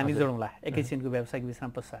सवाललाई हामी जोडौँला एकैछिनको व्यावसायिक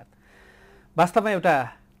विश्राम पश्चात। वास्तवमा एउटा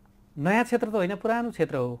नयाँ क्षेत्र त होइन, पुरानो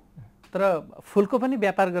क्षेत्र हो, तर फुलको पनि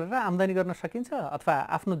व्यापार गरेर आम्दानी गर्न सकिन्छ अथवा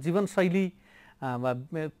आफ्नो जीवनशैली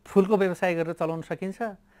फुलको व्यवसाय गरेर चलाउन सकिन्छ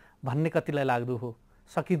भन्ने कतिलाई लाग्दो हो,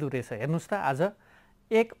 सकिँदो रहेछ। हेर्नुहोस् त आज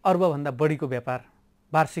 1 अर्बभन्दा बढीको व्यापार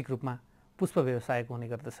वार्षिक रूपमा पुष्प व्यवसायको हुने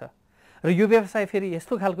गर्दछ र यो व्यवसाय फेरि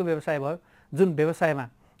यस्तो खालको व्यवसाय भयो जुन व्यवसायमा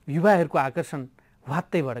युवाहरूको आकर्षण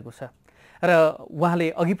वात्तै बढेको छ। र उहाँले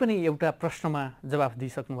अघि पनि एउटा प्रश्नमा जवाफ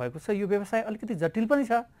दिइसक्नु भएको छ। यो व्यवसाय अलिकति जटिल पनि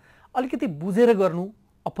छ, अलिकति बुझेर गर्नु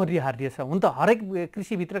अपरिहार्य छ। हुन त हरेक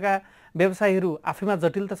कृषिभित्रका व्यवसायहरू आफैमा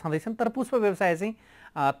जटिल त छँदैछन्, तर पुष्प व्यवसाय चाहिँ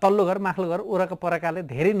तल्लो घर माथिल्लो घर ओराको परकाले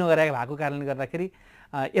धेरै नगरेका भएको कारणले गर्दाखेरि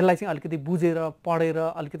यसलाई चाहिँ अलिकति बुझेर पढेर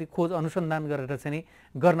अलिकति खोज अनुसन्धान गरेर चाहिँ नि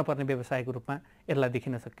गर्नुपर्ने व्यवसायको रूपमा यसलाई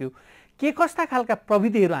देखिन सक्यो। के कस्ता खालका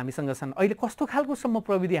प्रविधिहरू हामीसँग छन्, अहिले कस्तो खालकोसम्म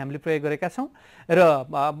प्रविधि हामीले प्रयोग गरेका छौँ र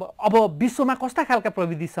अब विश्वमा कस्ता खालका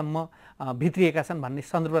प्रविधिसम्म भित्रिएका छन् भन्ने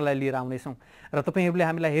सन्दर्भलाई लिएर आउनेछौँ। र तपाईँहरूले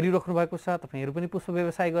हामीलाई हेरिराख्नु भएको छ, तपाईँहरू पनि पुष्प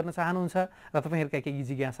व्यवसाय गर्न चाहनुहुन्छ र तपाईँहरूका केही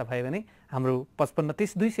जिज्ञासा भयो भने हाम्रो 55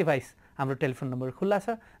 30 222 हाम्रो टेलिफोन नम्बर खुल्ला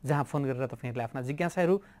छ, जहाँ फोन गरेर तपाईँहरूले आफ्ना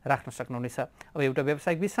जिज्ञासाहरू राख्न सक्नुहुनेछ। अब एउटा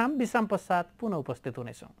व्यावसायिक विश्राम पश्चात पुनः उपस्थित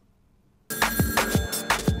हुनेछौँ।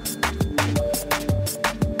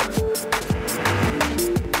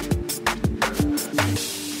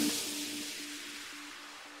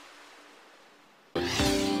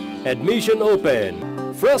 Admission open.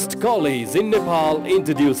 First college in Nepal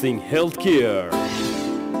introducing healthcare,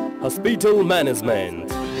 hospital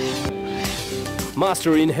management,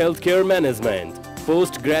 Master in Healthcare Management,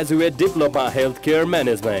 Postgraduate Diploma Healthcare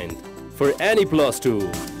Management for any +2.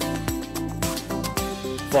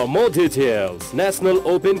 For more details, National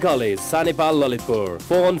Open College, Sanipal, Lalitpur,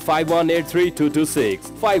 phone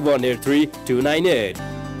 5183-226, 5183-298.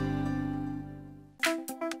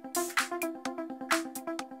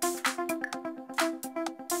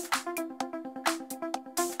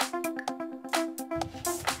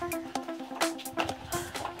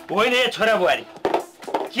 होइन छोरा बुहारी,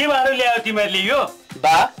 के भएर ल्यायो तिमीहरूले यो?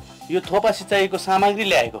 बा, यो थोपा सिँचाइको सामग्री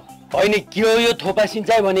ल्याएको। होइन, के हो यो थोपा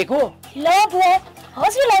सिँचाइ भनेको? ल बुवा,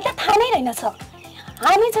 हजुरलाई त थाहा नै रहेनछ।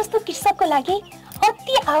 हामी जस्तो कृषकको लागि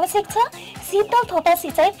अति आवश्यक छ शीतल थोपा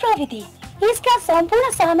सिँचाइ प्रविधि। यसका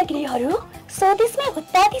सम्पूर्ण सामग्रीहरू स्वदेशमै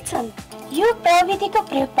उत्पादित छन्। यो प्रविधिको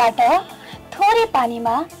प्रयोगबाट थोरै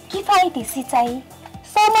पानीमा किफायती सिँचाइ,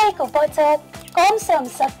 समयको बचत, कम श्रम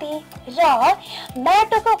शक्ति र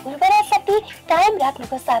माटोको उर्वरा शक्ति कायम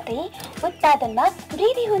राख्नुको साथै उत्पादनमा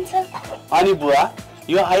वृद्धि हुन्छ। अनि बुवा,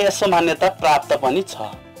 यो आइएसओ मान्यता प्राप्त पनि छ।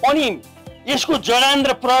 अनि यसको जडान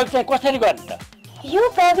र प्रयोग चाहिँ कसरी गर्ने त? यो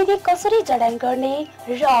प्रविधि कसरी जडान गर्ने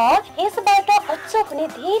र यसबाट अझ हुने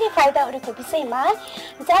धेरै फाइदाहरूको विषयमा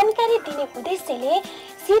जानकारी दिने उद्देश्यले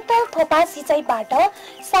शीतल थोपा सिँचाइबाट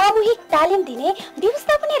सामूहिक तालिम दिने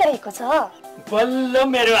व्यवस्था पनि रहेको छ। बल्ल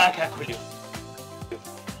मेरो आँखा खुल्यो।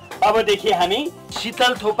 अबदेखि हामी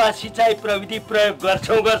शीतल थोपा सिँचाइ प्रविधि प्रयोग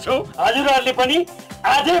गर्छौं। हजुरहरूले पनि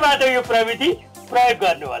आजैबाट यो प्रविधि प्रयोग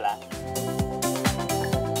गर्नु होला।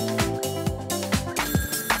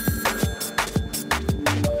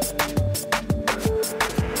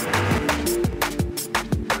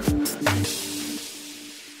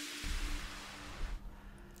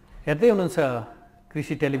 हेर्दै हुनुहुन्छ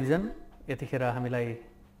कृषि टेलिभिजन। यतिखेर हामीलाई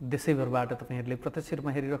देशैभरबाट तपाईँहरूले प्रत्यक्ष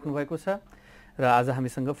रूपमा हेरिराख्नु भएको छ र आज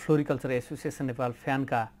हामीसँग फ्लोरिकल्चर एसोसिएसन नेपाल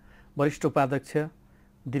फ्यानका वरिष्ठ उपाध्यक्ष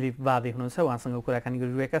दिलीप बादे हुनुहुन्छ। उहाँसँग कुराकानी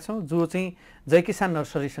गरिरहेका छौँ, जो चाहिँ जय किसान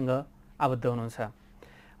नर्सरीसँग आबद्ध हुनुहुन्छ।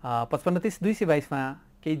 5530-222 मा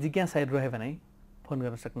केही जिज्ञासाहरू रह्यो भने फोन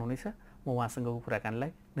गर्न सक्नुहुनेछ। म उहाँसँगको कुराकानीलाई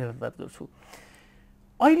निरन्तर जोड्छु।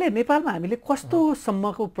 अहिले नेपालमा हामीले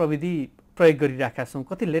कस्तोसम्मको प्रविधि प्रयोग गरिरहेका छौँ,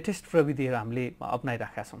 कति लेटेस्ट प्रविधिहरू हामीले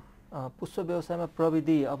अपनाइरहेका छौँ? पुष्प व्यवसायमा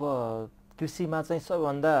प्रविधि अब कृषिमा चाहिँ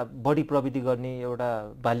सबभन्दा बढी प्रविधि गर्ने एउटा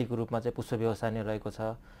बालीको रूपमा चाहिँ पुष्प व्यवसाय नै रहेको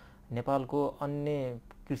छ। नेपालको अन्य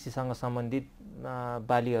कृषिसँग सम्बन्धित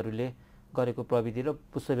बालीहरूले गरेको प्रविधि र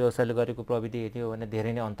पुष्प व्यवसायले गरेको प्रविधि हेर्ने हो भने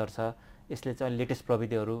धेरै नै अन्तर छ। यसले चाहिँ लेटेस्ट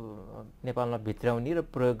प्रविधिहरू नेपालमा भित्राउने र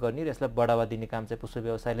प्रयोग गर्ने र यसलाई बढावा दिने काम चाहिँ पुष्प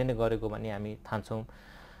व्यवसायले नै गरेको भन्ने हामी ठान्छौँ।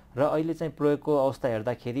 र अहिले चाहिँ प्रयोगको अवस्था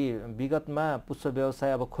हेर्दाखेरि विगतमा पुष्प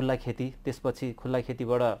व्यवसाय अब खुल्ला खेती, त्यसपछि खुल्ला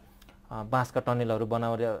खेतीबाट बाँसका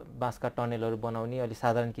टनेलहरू बनाउने अलि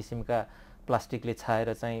साधारण किसिमका प्लास्टिकले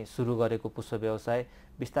छाएर चाहिँ सुरु गरेको पुष्प व्यवसाय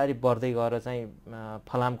बिस्तारै बढ्दै गएर चाहिँ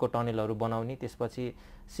फलामको टनेलहरू बनाउने, त्यसपछि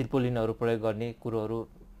सिर्पोलिनहरू प्रयोग गर्ने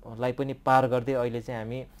कुरोहरूलाई पनि पार गर्दै अहिले चाहिँ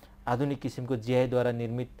हामी आधुनिक किसिमको जिआईद्वारा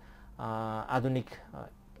निर्मित आधुनिक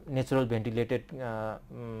नेचुरल भेन्टिलेटेड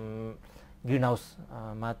ग्रिन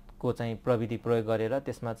हाउसमा को चाहिँ प्रविधि प्रयोग गरेर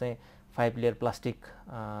त्यसमा चाहिँ 5 लेयर प्लास्टिक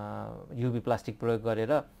युभी प्लास्टिक प्रयोग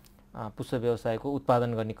गरेर पुष्प व्यवसायको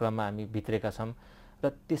उत्पादन गर्ने क्रममा हामी भित्रेका छौँ। र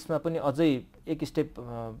त्यसमा पनि अझै एक स्टेप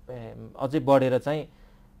अझै बढेर चाहिँ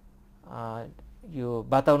यो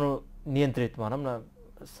वातावरण नियन्त्रित भनौँ न,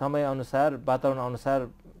 समयअनुसार वातावरणअनुसार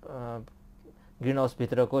ग्रिन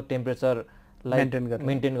हाउसभित्रको टेम्परेचरलाई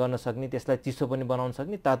मेन्टेन गर्न सक्ने, त्यसलाई चिसो पनि बनाउन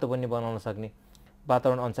सक्ने, तातो पनि बनाउन सक्ने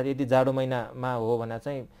वातावरण अनुसार। यदि जाडो महिनामा हो भने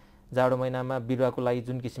चाहिँ जाडो महिनामा बिरुवाको लागि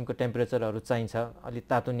जुन किसिमको टेम्परेचरहरू चाहिन्छ, अलिक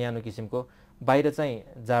तातो न्यानो किसिमको, बाहिर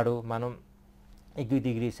चाहिँ जाडो मानौँ 1-2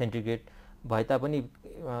 डिग्री सेन्टिग्रेड भए तापनि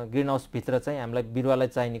ग्रिन हाउसभित्र चाहिँ हामीलाई बिरुवालाई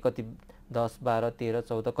चाहिने कति 10, 12, 13,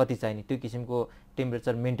 14 कति चाहिने त्यो किसिमको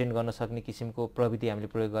टेम्परेचर मेन्टेन गर्न सक्ने किसिमको प्रविधि हामीले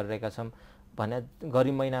प्रयोग गरिरहेका छौँ। भने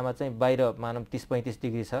गर्मी महिनामा चाहिँ बाहिर मानौँ 30-35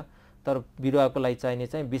 डिग्री छ, तर बिरुवाको लागि चाहिने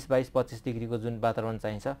चाहिँ 20, 22, 25 डिग्रीको जुन वातावरण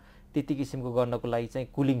चाहिन्छ त्यति किसिमको गर्नको लागि चाहिँ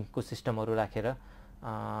कुलिङको सिस्टमहरू राखेर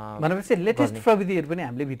भनेपछि लेटेस्ट प्रविधिहरू पनि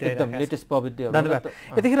हामीले भित्राइरहेका छौँ। एकदम लेटेस्ट प्रविधिहरू।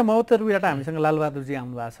 धन्यवाद। यतिखेर महोत्तरबाट हामीसँग लालबहादुरजी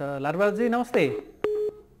आउनु भएको छ। लालबहादुरजी नमस्ते।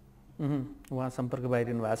 उहाँ सम्पर्क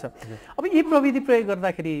बाहिरिनु भएको छ। अब यी प्रविधि प्रयोग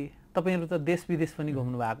गर्दाखेरि तपाईँहरू त देश विदेश पनि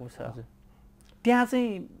घुम्नु भएको छ, त्यहाँ चाहिँ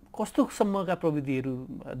कस्तोसम्मका प्रविधिहरू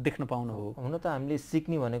देख्न पाउनुभयो? हुन त हामीले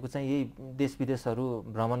सिक्ने भनेको चाहिँ यही देश विदेशहरू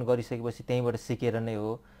भ्रमण गरिसकेपछि त्यहीँबाट सिकेर नै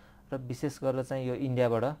हो। र विशेष गरेर चाहिँ यो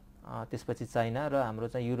इन्डियाबाट, त्यसपछि चाइना र हाम्रो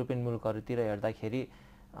चाहिँ युरोपियन मुलुकहरूतिर हेर्दाखेरि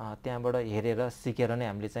त्यहाँबाट हेरेर सिकेर नै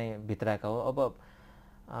हामीले चाहिँ भित्राएका हो। अब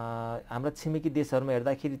हाम्रा छिमेकी देशहरूमा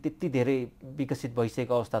हेर्दाखेरि त्यति धेरै विकसित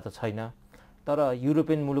भइसकेको अवस्था त छैन, तर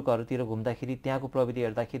युरोपियन मुलुकहरूतिर घुम्दाखेरि त्यहाँको प्रविधि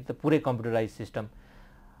हेर्दाखेरि त पुरै कम्प्युटराइज सिस्टम,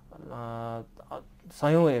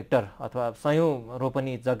 100औं हेक्टर अथवा 100औं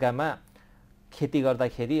रोपनी जग्गामा खेती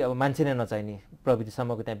गर्दाखेरि अब मान्छे नै नचाहिने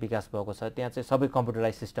प्रविधिसम्मको त्यहाँ विकास भएको छ। त्यहाँ चाहिँ सबै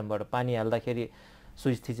कम्प्युटराइज सिस्टमबाट पानी हाल्दाखेरि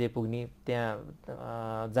स्विच थिचे पुग्ने,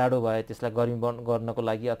 त्यहाँ जाडो भए त्यसलाई गर्मी गर्नको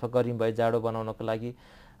लागि अथवा गर्मी भए जाडो बनाउनको लागि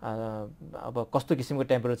अब कस्तो किसिमको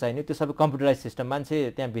टेम्परेचर चाहिने त्यो सबै कम्प्युटराइज सिस्टम।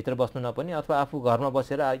 मान्छे त्यहाँ भित्र बस्नु नपर्ने अथवा आफू घरमा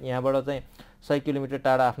बसेर यहाँबाट चाहिँ 100 किलोमिटर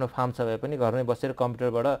टाढा आफ्नो फार्म छ भए पनि घरमै बसेर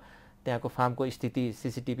कम्प्युटरबाट त्यहाँको फार्मको स्थिति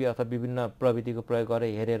सिसिटिभी अथवा विभिन्न प्रविधिको प्रयोग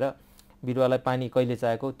गरेर हेरेर बिरुवालाई पानी कहिले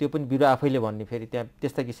चाहिएको त्यो पनि बिरुवा आफैले भन्ने, फेरि त्यहाँ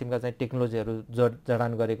त्यस्ता किसिमका चाहिँ टेक्नोलोजीहरू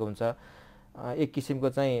जडान गरेको हुन्छ। एक किसिमको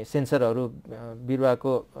चाहिँ सेन्सरहरू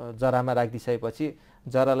बिरुवाको जरामा राखिदिसकेपछि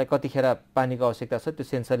जरालाई कतिखेर पानीको आवश्यकता छ त्यो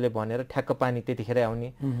सेन्सरले भनेर ठ्याक्क पानी त्यतिखेरै आउने।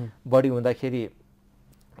 बढी हुँदाखेरि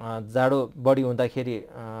जाडो बढी हुँदाखेरि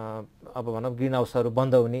अब भनौँ ग्रिन हाउसहरू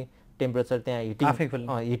बन्द हुने, टेम्परेचर त्यहाँ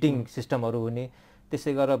हिटिङ सिस्टमहरू हुने।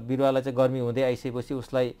 त्यसै गरेर बिरुवालाई चाहिँ गर्मी हुँदै आइसकेपछि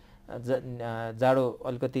उसलाई जाडो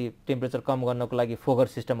अलिकति टेम्परेचर कम गर्नको लागि फोगर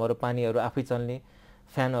सिस्टमहरू, पानीहरू आफै चल्ने,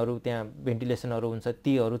 फ्यानहरू त्यहाँ भेन्टिलेसनहरू हुन्छ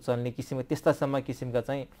तीहरू चल्ने किसिमको त्यस्तासम्म किसिमका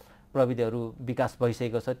चाहिँ प्रविधिहरू विकास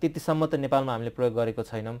भइसकेको छ। त्यतिसम्म त नेपालमा हामीले प्रयोग गरेको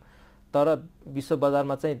छैनौँ, तर विश्व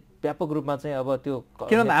बजारमा चाहिँ व्यापक रूपमा चाहिँ अब त्यो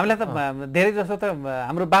किनभने हामीलाई त धेरै जसो त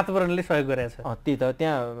हाम्रो वातावरणले सहयोग गरेको छ। त्यही त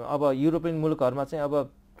त्यहाँ अब युरोपियन मुलुकहरूमा चाहिँ अब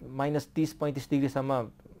 -30-35 डिग्रीसम्म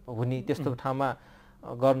हुने त्यस्तो ठाउँमा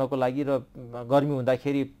गर्नको लागि र गर्मी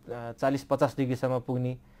हुँदाखेरि 40-50 डिग्रीसम्म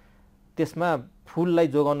पुग्ने, त्यसमा फुललाई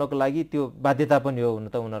जोगाउनको लागि त्यो बाध्यता पनि हो हुन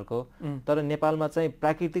त उनीहरूको। तर नेपालमा चाहिँ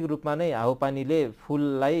प्राकृतिक रूपमा नै हावापानीले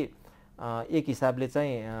फुललाई एक हिसाबले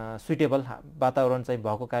चाहिँ सुइटेबल वातावरण चाहिँ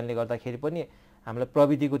भएको कारणले गर्दाखेरि पनि हामीलाई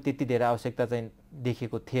प्रविधिको त्यति धेरै आवश्यकता चाहिँ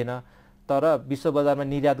देखिएको थिएन। तर विश्व बजारमा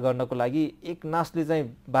निर्यात गर्नको लागि एक नासले चाहिँ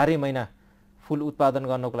 12 महिना फुल उत्पादन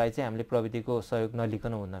गर्नको लागि चाहिँ हामीले प्रविधिको सहयोग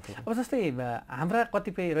नलिकन हुन्न फेरि। अब जस्तै हाम्रा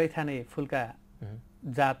कतिपय रैथाने फुलका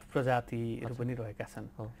जात प्रजातिहरू पनि रहेका छन्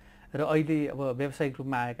र अहिले अब व्यावसायिक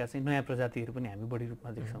रूपमा आएका चाहिँ नयाँ प्रजातिहरू पनि हामी बढी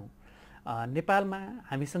रूपमा देख्छौँ। नेपालमा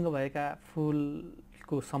हामीसँग भएका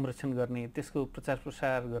फुलको संरक्षण गर्ने, त्यसको प्रचार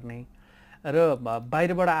प्रसार गर्ने र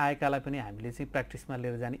बाहिरबाट आएकालाई पनि हामीले चाहिँ प्र्याक्टिसमा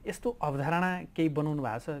लिएर जाने यस्तो अवधारणा केही बनाउनु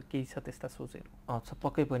भएको छ, केही छ त्यस्ता सोचहरू?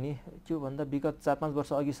 पक्कै पनि। त्योभन्दा विगत 4-5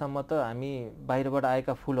 वर्ष अघिसम्म त हामी बाहिरबाट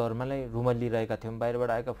आएका फुलहरूमा नै रुमल लिइरहेका थियौँ। बाहिरबाट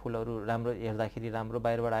आएका फुलहरू राम्रो हेर्दाखेरि राम्रो,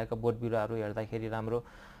 बाहिरबाट आएका बोट बिरुवाहरू हेर्दाखेरि राम्रो,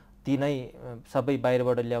 ती नै सबै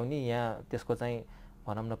बाहिरबाट ल्याउने, यहाँ त्यसको चाहिँ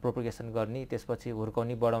भनौँ न प्रोपगेसन गर्ने, त्यसपछि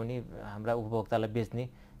हुर्काउने, बढाउने, हाम्रा उपभोक्तालाई बेच्ने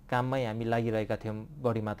काममै हामी लागिरहेका थियौँ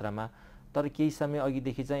बढी मात्रामा। तर केही समय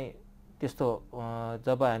अघिदेखि चाहिँ त्यस्तो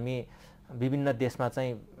जब हामी विभिन्न देशमा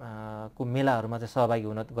चाहिँ को मेलाहरूमा चाहिँ सहभागी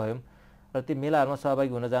हुन गयौँ र त्यो मेलाहरूमा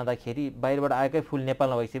सहभागी हुन जाँदाखेरि बाहिरबाट आएकै फुल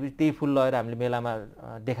नेपालमा भइसकेपछि त्यही फुल लगेर हामीले मेलामा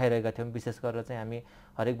देखाइरहेका थियौँ। विशेष गरेर चाहिँ हामी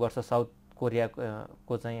हरेक वर्ष साउथ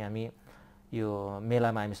कोरियाको चाहिँ हामी यो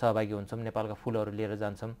मेलामा हामी सहभागी हुन्छौँ, नेपालका फुलहरू लिएर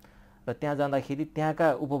जान्छौँ र त्यहाँ जाँदाखेरि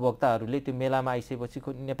त्यहाँका उपभोक्ताहरूले त्यो मेलामा आइसकेपछि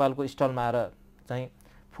नेपालको स्टलमा आएर चाहिँ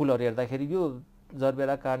फुलहरू हेर्दाखेरि यो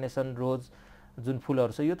जरबेरा, कार्नेसन, रोज जुन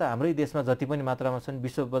फुलहरू छ यो त हाम्रै देशमा जति पनि मात्रामा छन्,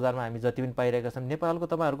 विश्व बजारमा हामी जति पनि पाइरहेका छौँ, नेपालको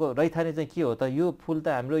तपाईँहरूको रैथाने चाहिँ के हो त? यो फुल त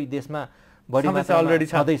हाम्रो देशमा बढी मात्रामा अलरेडी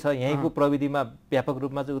छँदैछ, यहीँको प्रविधिमा व्यापक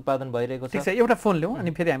रूपमा चाहिँ उत्पादन भइरहेको छ। ठिक छ, एउटा फोन ल्याउँ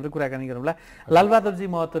अनि फेरि हाम्रो कुराकानी गरौँला। लालबहादुरजी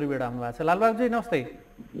महत्तरीबाट आउनु भएको छ। लालबहादुरजी नमस्ते।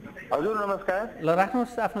 हजुर नमस्कार। ल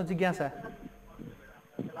राख्नुहोस् आफ्नो जिज्ञासा।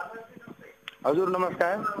 हजुर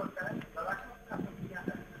नमस्कार।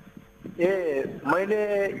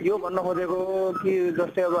 मैले यो भन्न खोजेको कि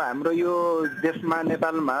जस्तै अब हाम्रो यो देशमा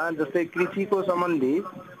नेपालमा जस्तै कृषिको सम्बन्धी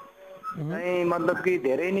चाहिँ मतलब कि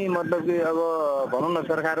धेरै नै मतलब कि अब भनौँ न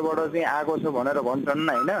सरकारबाट चाहिँ आएको छ भनेर भन्छन्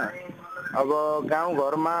होइन। अब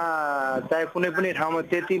गाउँघरमा चाहे कुनै पनि ठाउँमा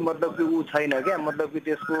त्यति मतलब कि ऊ छैन क्या, मतलब कि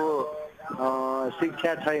त्यसको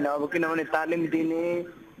शिक्षा छैन। अब किनभने तालिम दिने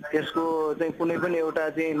त्यसको चाहिँ कुनै पनि एउटा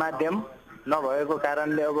चाहिँ माध्यम नभएको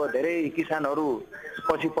कारणले अब धेरै किसानहरू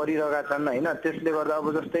पछि परिरहेका छन् होइन। त्यसले गर्दा अब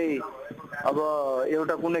जस्तै अब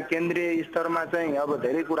एउटा कुनै केन्द्रीय स्तरमा चाहिँ अब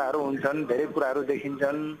धेरै कुराहरू हुन्छन्, धेरै कुराहरू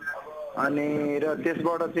देखिन्छन् अनि र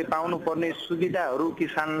त्यसबाट चाहिँ पाउनुपर्ने सुविधाहरू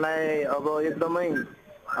किसानलाई अब एकदमै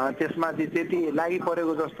त्यसमा चाहिँ त्यति लागि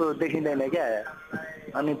परेको जस्तो देखिँदैन क्या।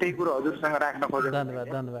 अनि त्यही कुरो हजुरसँग राख्न खोजेको। धन्यवाद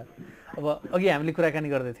धन्यवाद। अब अघि हामीले कुराकानी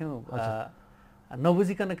गर्दै थियौँ,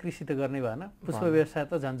 नबुझिकन कृषि त गर्नै भएन, पुष्प व्यवसाय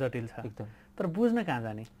त झन् जटिल छ। तर बुझ्न कहाँ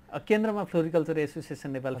जाने? केन्द्रमा फ्लोरिकल्चर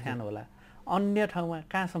एसोसिएसन नेपाल फ्यान होला, अन्य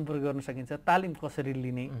ठाउँमा कहाँ सम्पर्क गर्न सकिन्छ? तालिम कसरी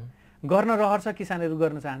लिने? गर्न रहर छ, किसानहरू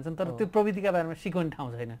गर्न चाहन्छन् तर त्यो प्रविधिका बारेमा सिकाउने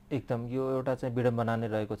ठाउँ छैन। एकदम यो एउटा चाहिँ विडम्बना नै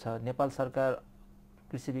रहेको छ। नेपाल सरकार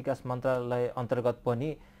कृषि विकास मन्त्रालय अन्तर्गत पनि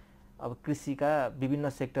अब कृषिका विभिन्न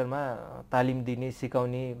सेक्टरमा तालिम दिने,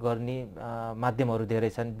 सिकाउने, गर्ने माध्यमहरू धेरै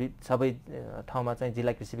छन्। सबै ठाउँमा चाहिँ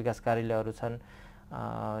जिल्ला कृषि विकास कार्यालयहरू छन्,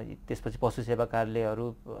 त्यसपछि पशु सेवा कार्यालयहरू,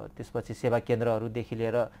 त्यसपछि सेवा केन्द्रहरूदेखि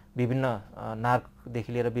लिएर विभिन्न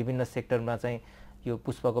नार्कदेखि लिएर विभिन्न सेक्टरमा चाहिँ यो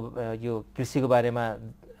पुष्पको यो कृषिको बारेमा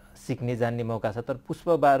सिक्ने जान्ने मौका छ। तर पुष्प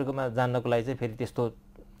बारेमा जान्नको लागि चाहिँ फेरि त्यस्तो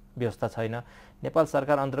व्यवस्था छैन। नेपाल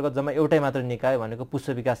सरकार अन्तर्गत जम्मा एउटै मात्र निकाय भनेको पुष्प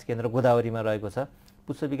विकास केन्द्र गोदावरीमा रहेको छ।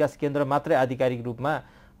 पुष्प विकास केन्द्र मात्रै आधिकारिक रूपमा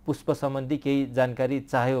पुष्प सम्बन्धी केही जानकारी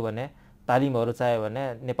चाह्यो भने, तालिमहरू चाह्यो भने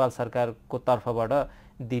नेपाल सरकारको तर्फबाट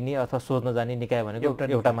दिने अथवा सोध्न जाने निकाय भनेको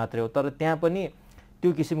एउटा मात्रै हो। तर त्यहाँ पनि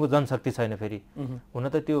त्यो किसिमको जनशक्ति छैन। फेरि हुन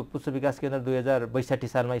त त्यो पुष्प विकास केन्द्र 2062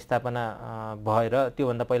 सालमा स्थापना भएर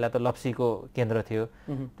त्योभन्दा पहिला त लप्सीको केन्द्र थियो।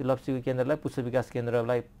 त्यो लप्सीको केन्द्रलाई पुष्प विकास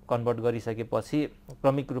केन्द्रलाई कन्भर्ट गरिसकेपछि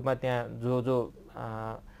क्रमिक रूपमा त्यहाँ जो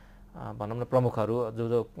भनौँ न प्रमुखहरू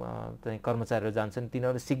जो चाहिँ कर्मचारीहरू जान्छन्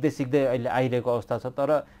तिनीहरू सिक्दै सिक्दै अहिले आइरहेको अवस्था छ। तर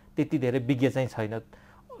त्यति धेरै विज्ञ चाहिँ छैन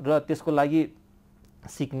र त्यसको लागि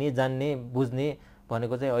सिक्ने, जान्ने, बुझ्ने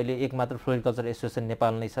भनेको चाहिँ अहिले एकमात्र फ्लोरिकल्चर एसोसिएसन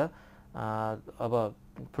नेपाल नै छ। अब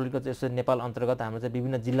फ्लोरिकल्चर एसोसिएसन नेपाल अन्तर्गत हाम्रो चाहिँ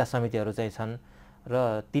विभिन्न जिल्ला समितिहरू चाहिँ छन्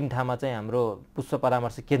र 3 ठाउँमा चाहिँ हाम्रो पुष्प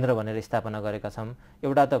परामर्श केन्द्र भनेर स्थापना गरेका छौँ।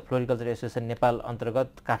 एउटा त फ्लोरिकल्चर एसोसिएसन नेपाल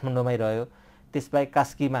अन्तर्गत काठमाडौँमै रह्यो, त्यसबाहेक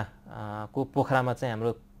कास्कीमा को पोखरामा चाहिँ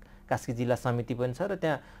हाम्रो कास्की जिल्ला समिति पनि छ र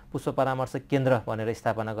त्यहाँ पुष्प परामर्श केन्द्र भनेर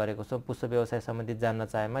स्थापना गरेको छौँ। पुष्प व्यवसाय सम्बन्धी जान्न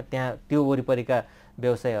चाहेमा त्यहाँ त्यो वरिपरिका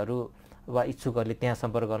व्यवसायहरू वा इच्छुकहरूले त्यहाँ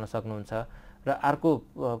सम्पर्क गर्न सक्नुहुन्छ। र अर्को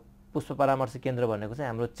पुष्प परामर्श केन्द्र भनेको चाहिँ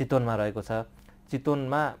हाम्रो चितवनमा रहेको छ।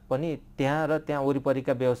 चितवनमा पनि त्यहाँ र त्यहाँ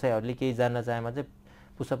वरिपरिका व्यवसायहरूले केही जान्न चाहेमा चाहिँ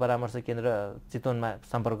पुष्प परामर्श केन्द्र चितवनमा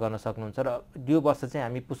सम्पर्क गर्न सक्नुहुन्छ। र यो वर्ष चाहिँ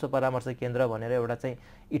हामी पुष्प परामर्श केन्द्र भनेर एउटा चाहिँ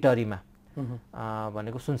इटहरीमा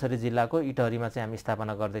भनेको सुनसरी जिल्लाको इटहरीमा चाहिँ हामी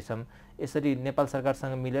स्थापना गर्दैछौँ। यसरी नेपाल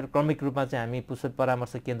सरकारसँग मिलेर क्रमिक रूपमा चाहिँ हामी पुष्प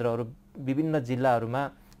परामर्श केन्द्रहरू विभिन्न जिल्लाहरूमा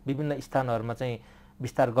विभिन्न स्थानहरूमा चाहिँ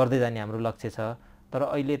विस्तार गर्दै जाने हाम्रो लक्ष्य छ। तर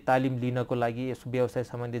अहिले तालिम लिनको लागि यस व्यवसाय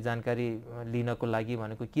सम्बन्धी जानकारी लिनको लागि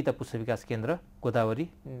भनेको कि त पुष्प विकास केन्द्र गोदावरी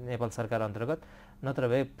नेपाल सरकार अन्तर्गत नत्र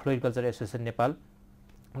भए फ्लोरिकल्चर एसोसिएसन नेपाल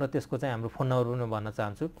र त्यसको चाहिँ हाम्रो फोन नम्बर पनि भन्न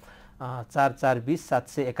चाहन्छु 4420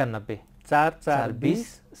 791 4420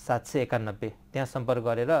 791 त्यहाँ सम्पर्क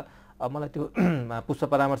गरेर अब मलाई त्यो पुष्प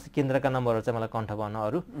परामर्श केन्द्रका नम्बरहरू चाहिँ मलाई कण्ठ भन्न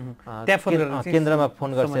अरू केन्द्रमा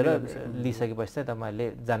फोन गरेर लिइसकेपछि चाहिँ तपाईँहरूले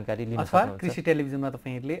जानकारी लिन सक्नुहुन्छ। कृषि टेलिभिजनमा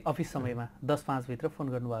तपाईँहरूले अफिस समयमा 10:05 भित्र फोन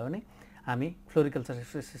गर्नुभयो भने हामी फ्लोरिकल्चर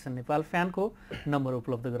एसोसिएसन नेपाल फ्यानको नम्बर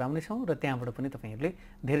उपलब्ध गराउनेछौँ र त्यहाँबाट पनि तपाईँहरूले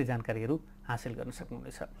धेरै जानकारीहरू हासिल गर्न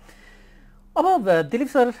सक्नुहुनेछ। अब दिलीप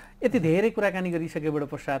सर, यति धेरै कुराकानी गरिसकेबाट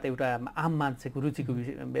पश्चात एउटा आम मान्छेको रुचिको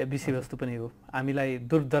विषयवस्तु पनि हो। हामीलाई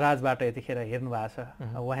दूरदराजबाट यतिखेर हेर्नु भएको छ,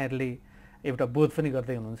 उहाँहरूले एउटा बोध पनि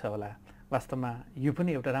गर्दै हुनुहुन्छ होला वास्तवमा यो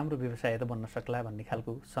पनि एउटा राम्रो व्यवसाय त बन्न सक्ला भन्ने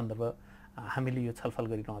खालको सन्दर्भ हामीले यो छलफल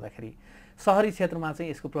गरिरहँदाखेरि सहरी क्षेत्रमा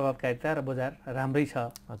चाहिँ यसको प्रभावकारिता र बजार राम्रै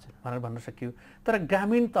छ भनेर भन्न सकियो। तर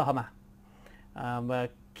ग्रामीण तहमा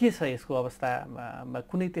के छ यसको अवस्था?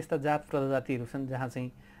 कुनै त्यस्ता जात प्रजातिहरू छन् जहाँ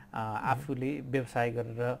चाहिँ आफूले व्यवसाय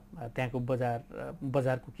गरेर त्यहाँको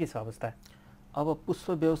बजारको के छ अवस्था? अब पुष्प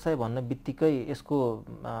व्यवसाय भन्न बित्तिकै यसको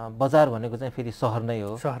बजार भनेको चाहिँ फेरि सहर नै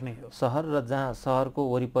हो। सहर र जहाँ सहरको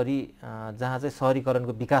वरिपरि जहाँ चाहिँ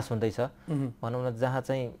सहरीकरणको विकास हुँदैछ भनौँ न, जहाँ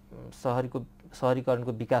चाहिँ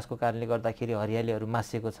सहरीकरणको विकासको कारणले गर्दाखेरि हरियालीहरू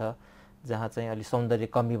मासिएको छ, जहाँ चाहिँ अलि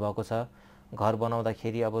सौन्दर्य कमी भएको छ, घर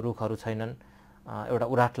बनाउँदाखेरि अब रुखहरू छैनन्, एउटा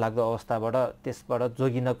उराठ लाग्दो अवस्थाबाट त्यसबाट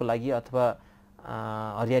जोगिनको लागि अथवा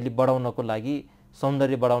हरियाली बढाउनको लागि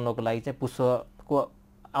सौन्दर्य बढाउनको लागि चाहिँ पुष्पको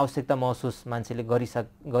आवश्यकता महसुस मान्छेले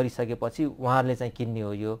गरिसकेपछि उहाँहरूले चाहिँ किन्ने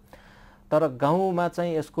हो यो। तर गाउँमा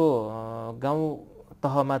चाहिँ यसको गाउँ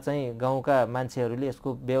तहमा चाहिँ गाउँका मान्छेहरूले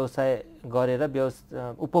यसको व्यवसाय गरेर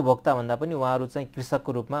उपभोक्ता भन्दा पनि उहाँहरू चाहिँ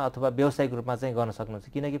कृषकको रूपमा अथवा व्यावसायिक रूपमा चाहिँ गर्न सक्नुहुन्छ।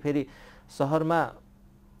 किनकि फेरि सहरमा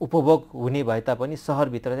उपभोग हुने भए तापनि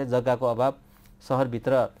सहरभित्र चाहिँ जग्गाको अभाव,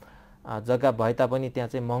 सहरभित्र जग्गा भए तापनि त्यहाँ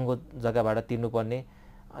चाहिँ महँगो जग्गाबाट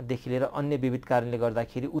तिर्नुपर्नेदेखि लिएर अन्य विविध कारणले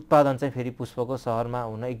गर्दाखेरि उत्पादन चाहिँ फेरि पुष्पको सहरमा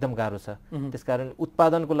हुन एकदम गाह्रो छ। त्यसकारण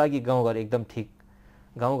उत्पादनको लागि गाउँघर एकदम ठिक।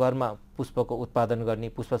 गाउँघरमा पुष्पको उत्पादन गर्ने,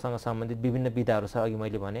 पुष्पसँग सम्बन्धित विभिन्न विधाहरू छ, अघि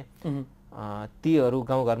मैले भने तीहरू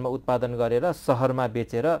गाउँघरमा उत्पादन गरेर सहरमा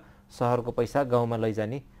बेचेर सहरको पैसा गाउँमा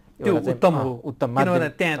लैजाने त्यो उत्तम हो। किनभने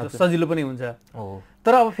त्यहाँ सजिलो पनि हुन्छ।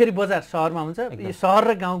 तर अब फेरि बजार सहरमा हुन्छ, यो सहर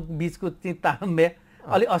र गाउँ बिचको तालमेल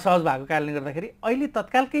अलि असहज भएको कारणले गर्दाखेरि अहिले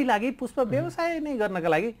तत्कालकै लागि पुष्प व्यवसाय नै गर्नका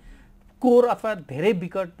लागि कोर अथवा धेरै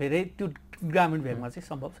विकट धेरै त्यो ग्रामीण भेगमा चाहिँ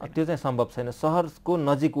सम्भव छैन। त्यो चाहिँ सम्भव छैन। सहरको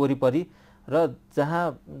नजिक वरिपरि र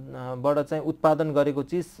जहाँबाट चाहिँ उत्पादन गरेको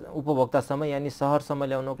चिज उपभोक्तासम्म यानि सहरसम्म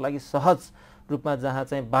ल्याउनको लागि सहज रूपमा जहाँ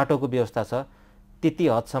चाहिँ बाटोको व्यवस्था छ त्यति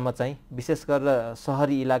हदसम्म चाहिँ विशेष गरेर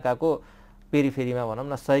सहरी इलाकाको पेरिफेरीमा भनौँ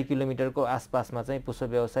न 100 किलोमिटरको आसपासमा चाहिँ पुष्प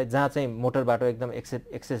व्यवसाय जहाँ चाहिँ मोटर बाटो एकदम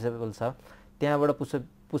एक्सेसेबल छ त्यहाँबाट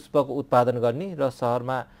पुष्पको उत्पादन गर्ने र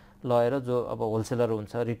सहरमा लगेर जो अब होलसेलर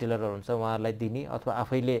हुन्छ, रिटेलरहरू हुन्छ उहाँहरूलाई दिने अथवा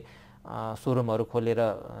आफैले सोरुमहरू खोलेर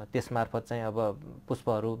त्यसमार्फत चाहिँ अब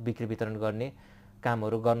पुष्पहरू बिक्री वितरण गर्ने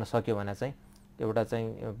कामहरू गर्न सक्यो भने चाहिँ एउटा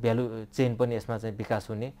चाहिँ भ्यालु चेन पनि यसमा चाहिँ विकास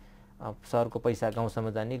हुने, सहरको पैसा गाउँसम्म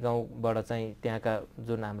जाने, गाउँबाट चाहिँ त्यहाँका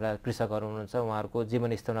जुन हाम्रा कृषकहरू हुनुहुन्छ उहाँहरूको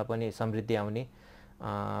जीवनस्तरमा पनि समृद्धि आउने,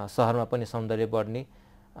 सहरमा पनि सौन्दर्य बढ्ने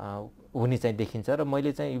हुने चाहिँ देखिन्छ। र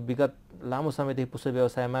मैले चाहिँ विगत लामो समयदेखि पुष्प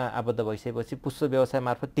व्यवसायमा आबद्ध भइसकेपछि पुष्प व्यवसाय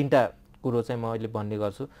मार्फत 3टा कुरो चाहिँ म अहिले भन्ने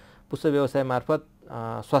गर्छु। पुष्प व्यवसाय मार्फत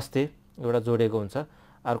स्वास्थ्य एउटा जोडेको हुन्छ,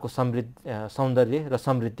 अर्को सौन्दर्य र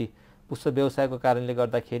समृद्धि। पुष्प व्यवसायको कारणले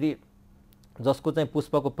गर्दाखेरि जसको चाहिँ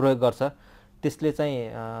पुष्पको प्रयोग गर्छ त्यसले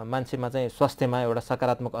चाहिँ मान्छेमा चाहिँ स्वास्थ्यमा एउटा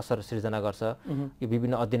सकारात्मक असर सिर्जना गर्छ। यो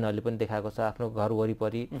विभिन्न अध्ययनहरूले पनि देखाएको छ। आफ्नो घर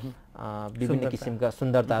वरिपरि विभिन्न किसिमका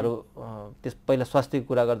सुन्दरताहरू त्यस पहिला स्वास्थ्यको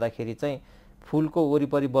कुरा गर्दाखेरि चाहिँ फुलको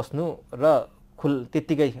वरिपरि बस्नु र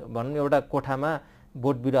त्यत्तिकै भनौँ एउटा कोठामा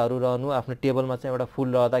बोट बिरुवाहरू रहनु, आफ्नो टेबलमा चाहिँ एउटा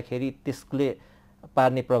फुल रहँदाखेरि त्यसले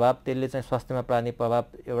पार्ने प्रभाव, त्यसले चाहिँ स्वास्थ्यमा पार्ने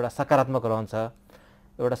प्रभाव एउटा सकारात्मक रहन्छ।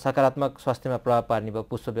 एउटा सकारात्मक स्वास्थ्यमा प्रभाव पार्ने भयो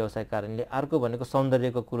पुष्प व्यवसाय कारणले। अर्को भनेको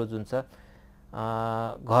सौन्दर्यको कुरो जुन छ,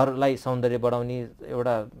 घरलाई सौन्दर्य बढाउने,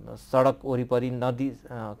 एउटा सडक वरिपरि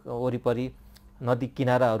वरिपरि नदी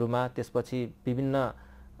किनाराहरूमा, त्यसपछि विभिन्न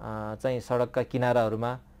चाहिँ सडकका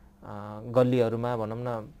किनाराहरूमा, गल्लीहरूमा भनौँ न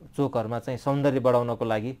चोकहरूमा चाहिँ सौन्दर्य बढाउनको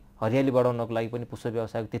लागि, हरियाली बढाउनको लागि पनि पुष्प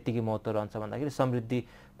व्यवसायको त्यत्तिकै महत्त्व रहन्छ। भन्दाखेरि समृद्धि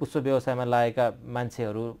पुष्प व्यवसायमा लागेका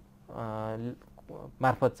मान्छेहरू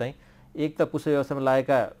मार्फत चाहिँ एक त पुष्प व्यवसायमा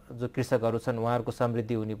लागेका जो कृषकहरू छन् उहाँहरूको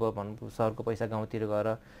समृद्धि हुने भयो, भनौँ सहरको पैसा गाउँतिर गएर।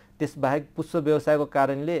 त्यसबाहेक पुष्प व्यवसायको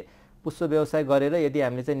कारणले पुष्प व्यवसाय गरेर यदि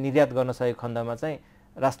हामीले चाहिँ निर्यात गर्न सकेको खण्डमा चाहिँ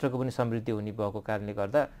राष्ट्रको पनि समृद्धि हुने भएको कारणले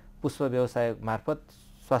गर्दा पुष्प व्यवसाय मार्फत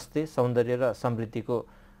स्वास्थ्य सौन्दर्य र समृद्धिको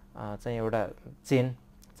चाहिँ एउटा चेन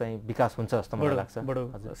चाहिँ विकास हुन्छ जस्तो मलाई लाग्छ।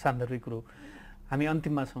 बडो सान्दर्भिक कुरो। हामी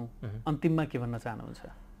अन्तिममा छौँ, अन्तिममा के भन्न चाहनुहुन्छ?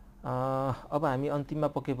 अब हामी अन्तिममा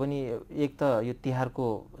पक्कै पनि एक त यो तिहारको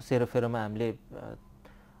सेरोफेरोमा हामीले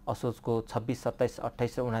असोजको 26, 27,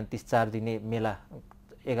 28 र 29 4 दिने मेला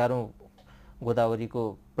 11औं गोदावरीको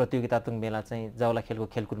प्रतियोगितात्मक मेला चाहिँ जावला खेलको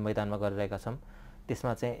खेलकुद मैदानमा गरिरहेका छौँ।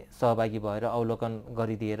 त्यसमा चाहिँ सहभागी भएर अवलोकन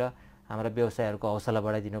गरिदिएर हाम्रा व्यवसायहरूको हौसला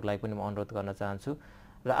बढाइदिनुको लागि पनि म अनुरोध गर्न चाहन्छु।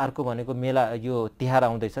 र अर्को भनेको मेला यो तिहार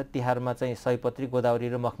आउँदैछ, तिहारमा चाहिँ सयपत्री, गोदावरी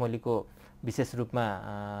र मखमलीको विशेष रूपमा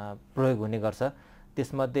प्रयोग हुने गर्छ।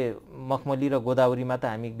 त्यसमध्ये मखमली र गोदावरीमा त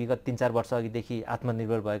हामी विगत 3-4 वर्ष अघिदेखि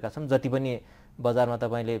आत्मनिर्भर भएका छौँ। जति पनि बजारमा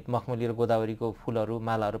तपाईँले मखमली र गोदावरीको फुलहरू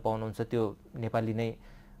मालाहरू पाउनुहुन्छ त्यो नेपाली नै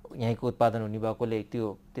यहीँको उत्पादन हुने भएकोले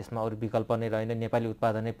त्यसमा अरू विकल्प नै रहेन, नेपाली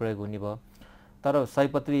उत्पादन नै प्रयोग हुने भयो। तर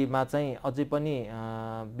सयपत्रीमा चाहिँ अझै पनि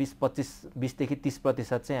 20देखि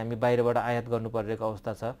 30% चाहिँ हामी बाहिरबाट आयात गर्नु परिरहेको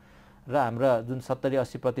अवस्था छ र हाम्रा जुन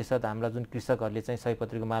 70-80% हाम्रा जुन कृषकहरूले चाहिँ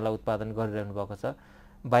सयपत्रीको माला उत्पादन गरिरहनु भएको छ।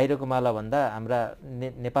 बाहिरको माला भन्दा हाम्रा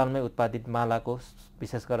नेपालमै उत्पादित मालाको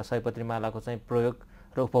विशेष गरेर सयपत्री मालाको चाहिँ प्रयोग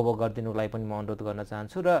र उपभोग गरिदिनुको लागि पनि म अनुरोध गर्न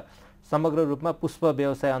चाहन्छु। र समग्र रूपमा पुष्प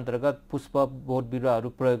व्यवसाय अन्तर्गत पुष्प बोट बिरुवाहरू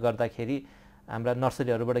प्रयोग गर्दाखेरि हाम्रा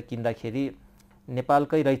नर्सरीहरूबाट किन्दाखेरि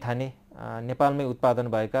नेपालकै रैथाने नेपालमै उत्पादन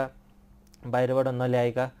भएका बाहिरबाट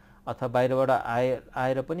नल्याएका अथवा बाहिरबाट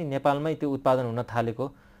आएर पनि नेपालमै त्यो उत्पादन हुन थालेको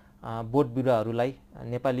बोट बिरुवाहरूलाई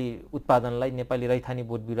नेपाली उत्पादनलाई नेपाली रैथाने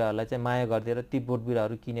बोट बिरुवाहरूलाई चाहिँ माया गरिदिएर ती बोट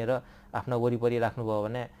बिरुवाहरू किनेर आफ्ना वरिपरि राख्नुभयो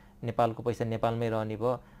भने नेपालको पैसा नेपालमै रहने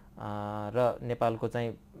भयो र नेपालको चाहिँ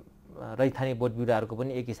रैथाने बोट बिरुवाहरूको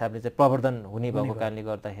पनि एक हिसाबले चाहिँ प्रवर्धन हुने भएको कारणले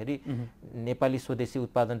गर्दाखेरि नेपाली स्वदेशी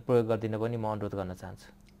उत्पादन प्रयोग गरिदिन पनि म अनुरोध गर्न चाहन्छु।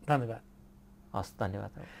 धन्यवाद। हस्,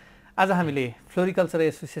 धन्यवाद। आज हामीले फ्लोरिकल्चर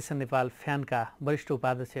एसोसिएसन नेपाल फ्यानका वरिष्ठ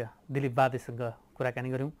उपाध्यक्ष दिलीप बादेसँग कुराकानी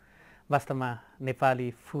गऱ्यौँ। वास्तवमा नेपाली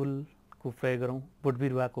फुलको प्रयोग गरौँ, बोट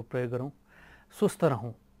बिरुवाको प्रयोग गरौँ, स्वस्थ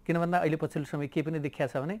रहौँ। किन भन्दा अहिले पछिल्लो समय के पनि देखिया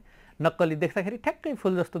छ भने नक्कली देख्दाखेरि ठ्याक्कै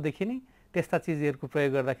फुल जस्तो देखिने त्यस्ता चिजहरूको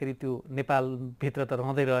प्रयोग गर्दाखेरि त्यो नेपालभित्र त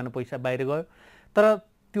रहँदै रहेन, पैसा बाहिर गयो। तर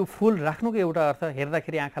त्यो फुल राख्नुको एउटा अर्थ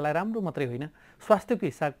हेर्दाखेरि आँखालाई राम्रो मात्रै होइन, स्वास्थ्यको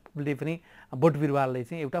हिसाबले पनि बोट बिरुवालाई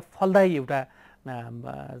चाहिँ एउटा फलदायी एउटा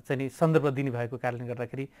चाहिँ सन्दर्भ दिने भएको कारणले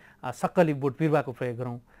गर्दाखेरि सक्कली बोट बिरुवाको प्रयोग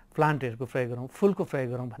गरौँ, प्लान्टहरूको प्रयोग गरौँ, फुलको प्रयोग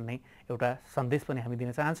गरौँ भन्ने एउटा सन्देश पनि हामी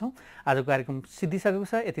दिन चाहन्छौँ। आजको कार्यक्रम सिद्धिसकेको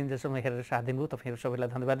छ। यतिन्जेलसम्म हेरेर साथ दिनुभयो तपाईँहरू सबैलाई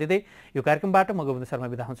धन्यवाद दिँदै यो कार्यक्रमबाट म गोविन्द शर्मा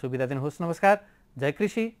बिदा हुन्छु। बिदा दिनुहोस्। नमस्कार। जय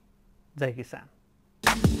कृषि, जय किसान।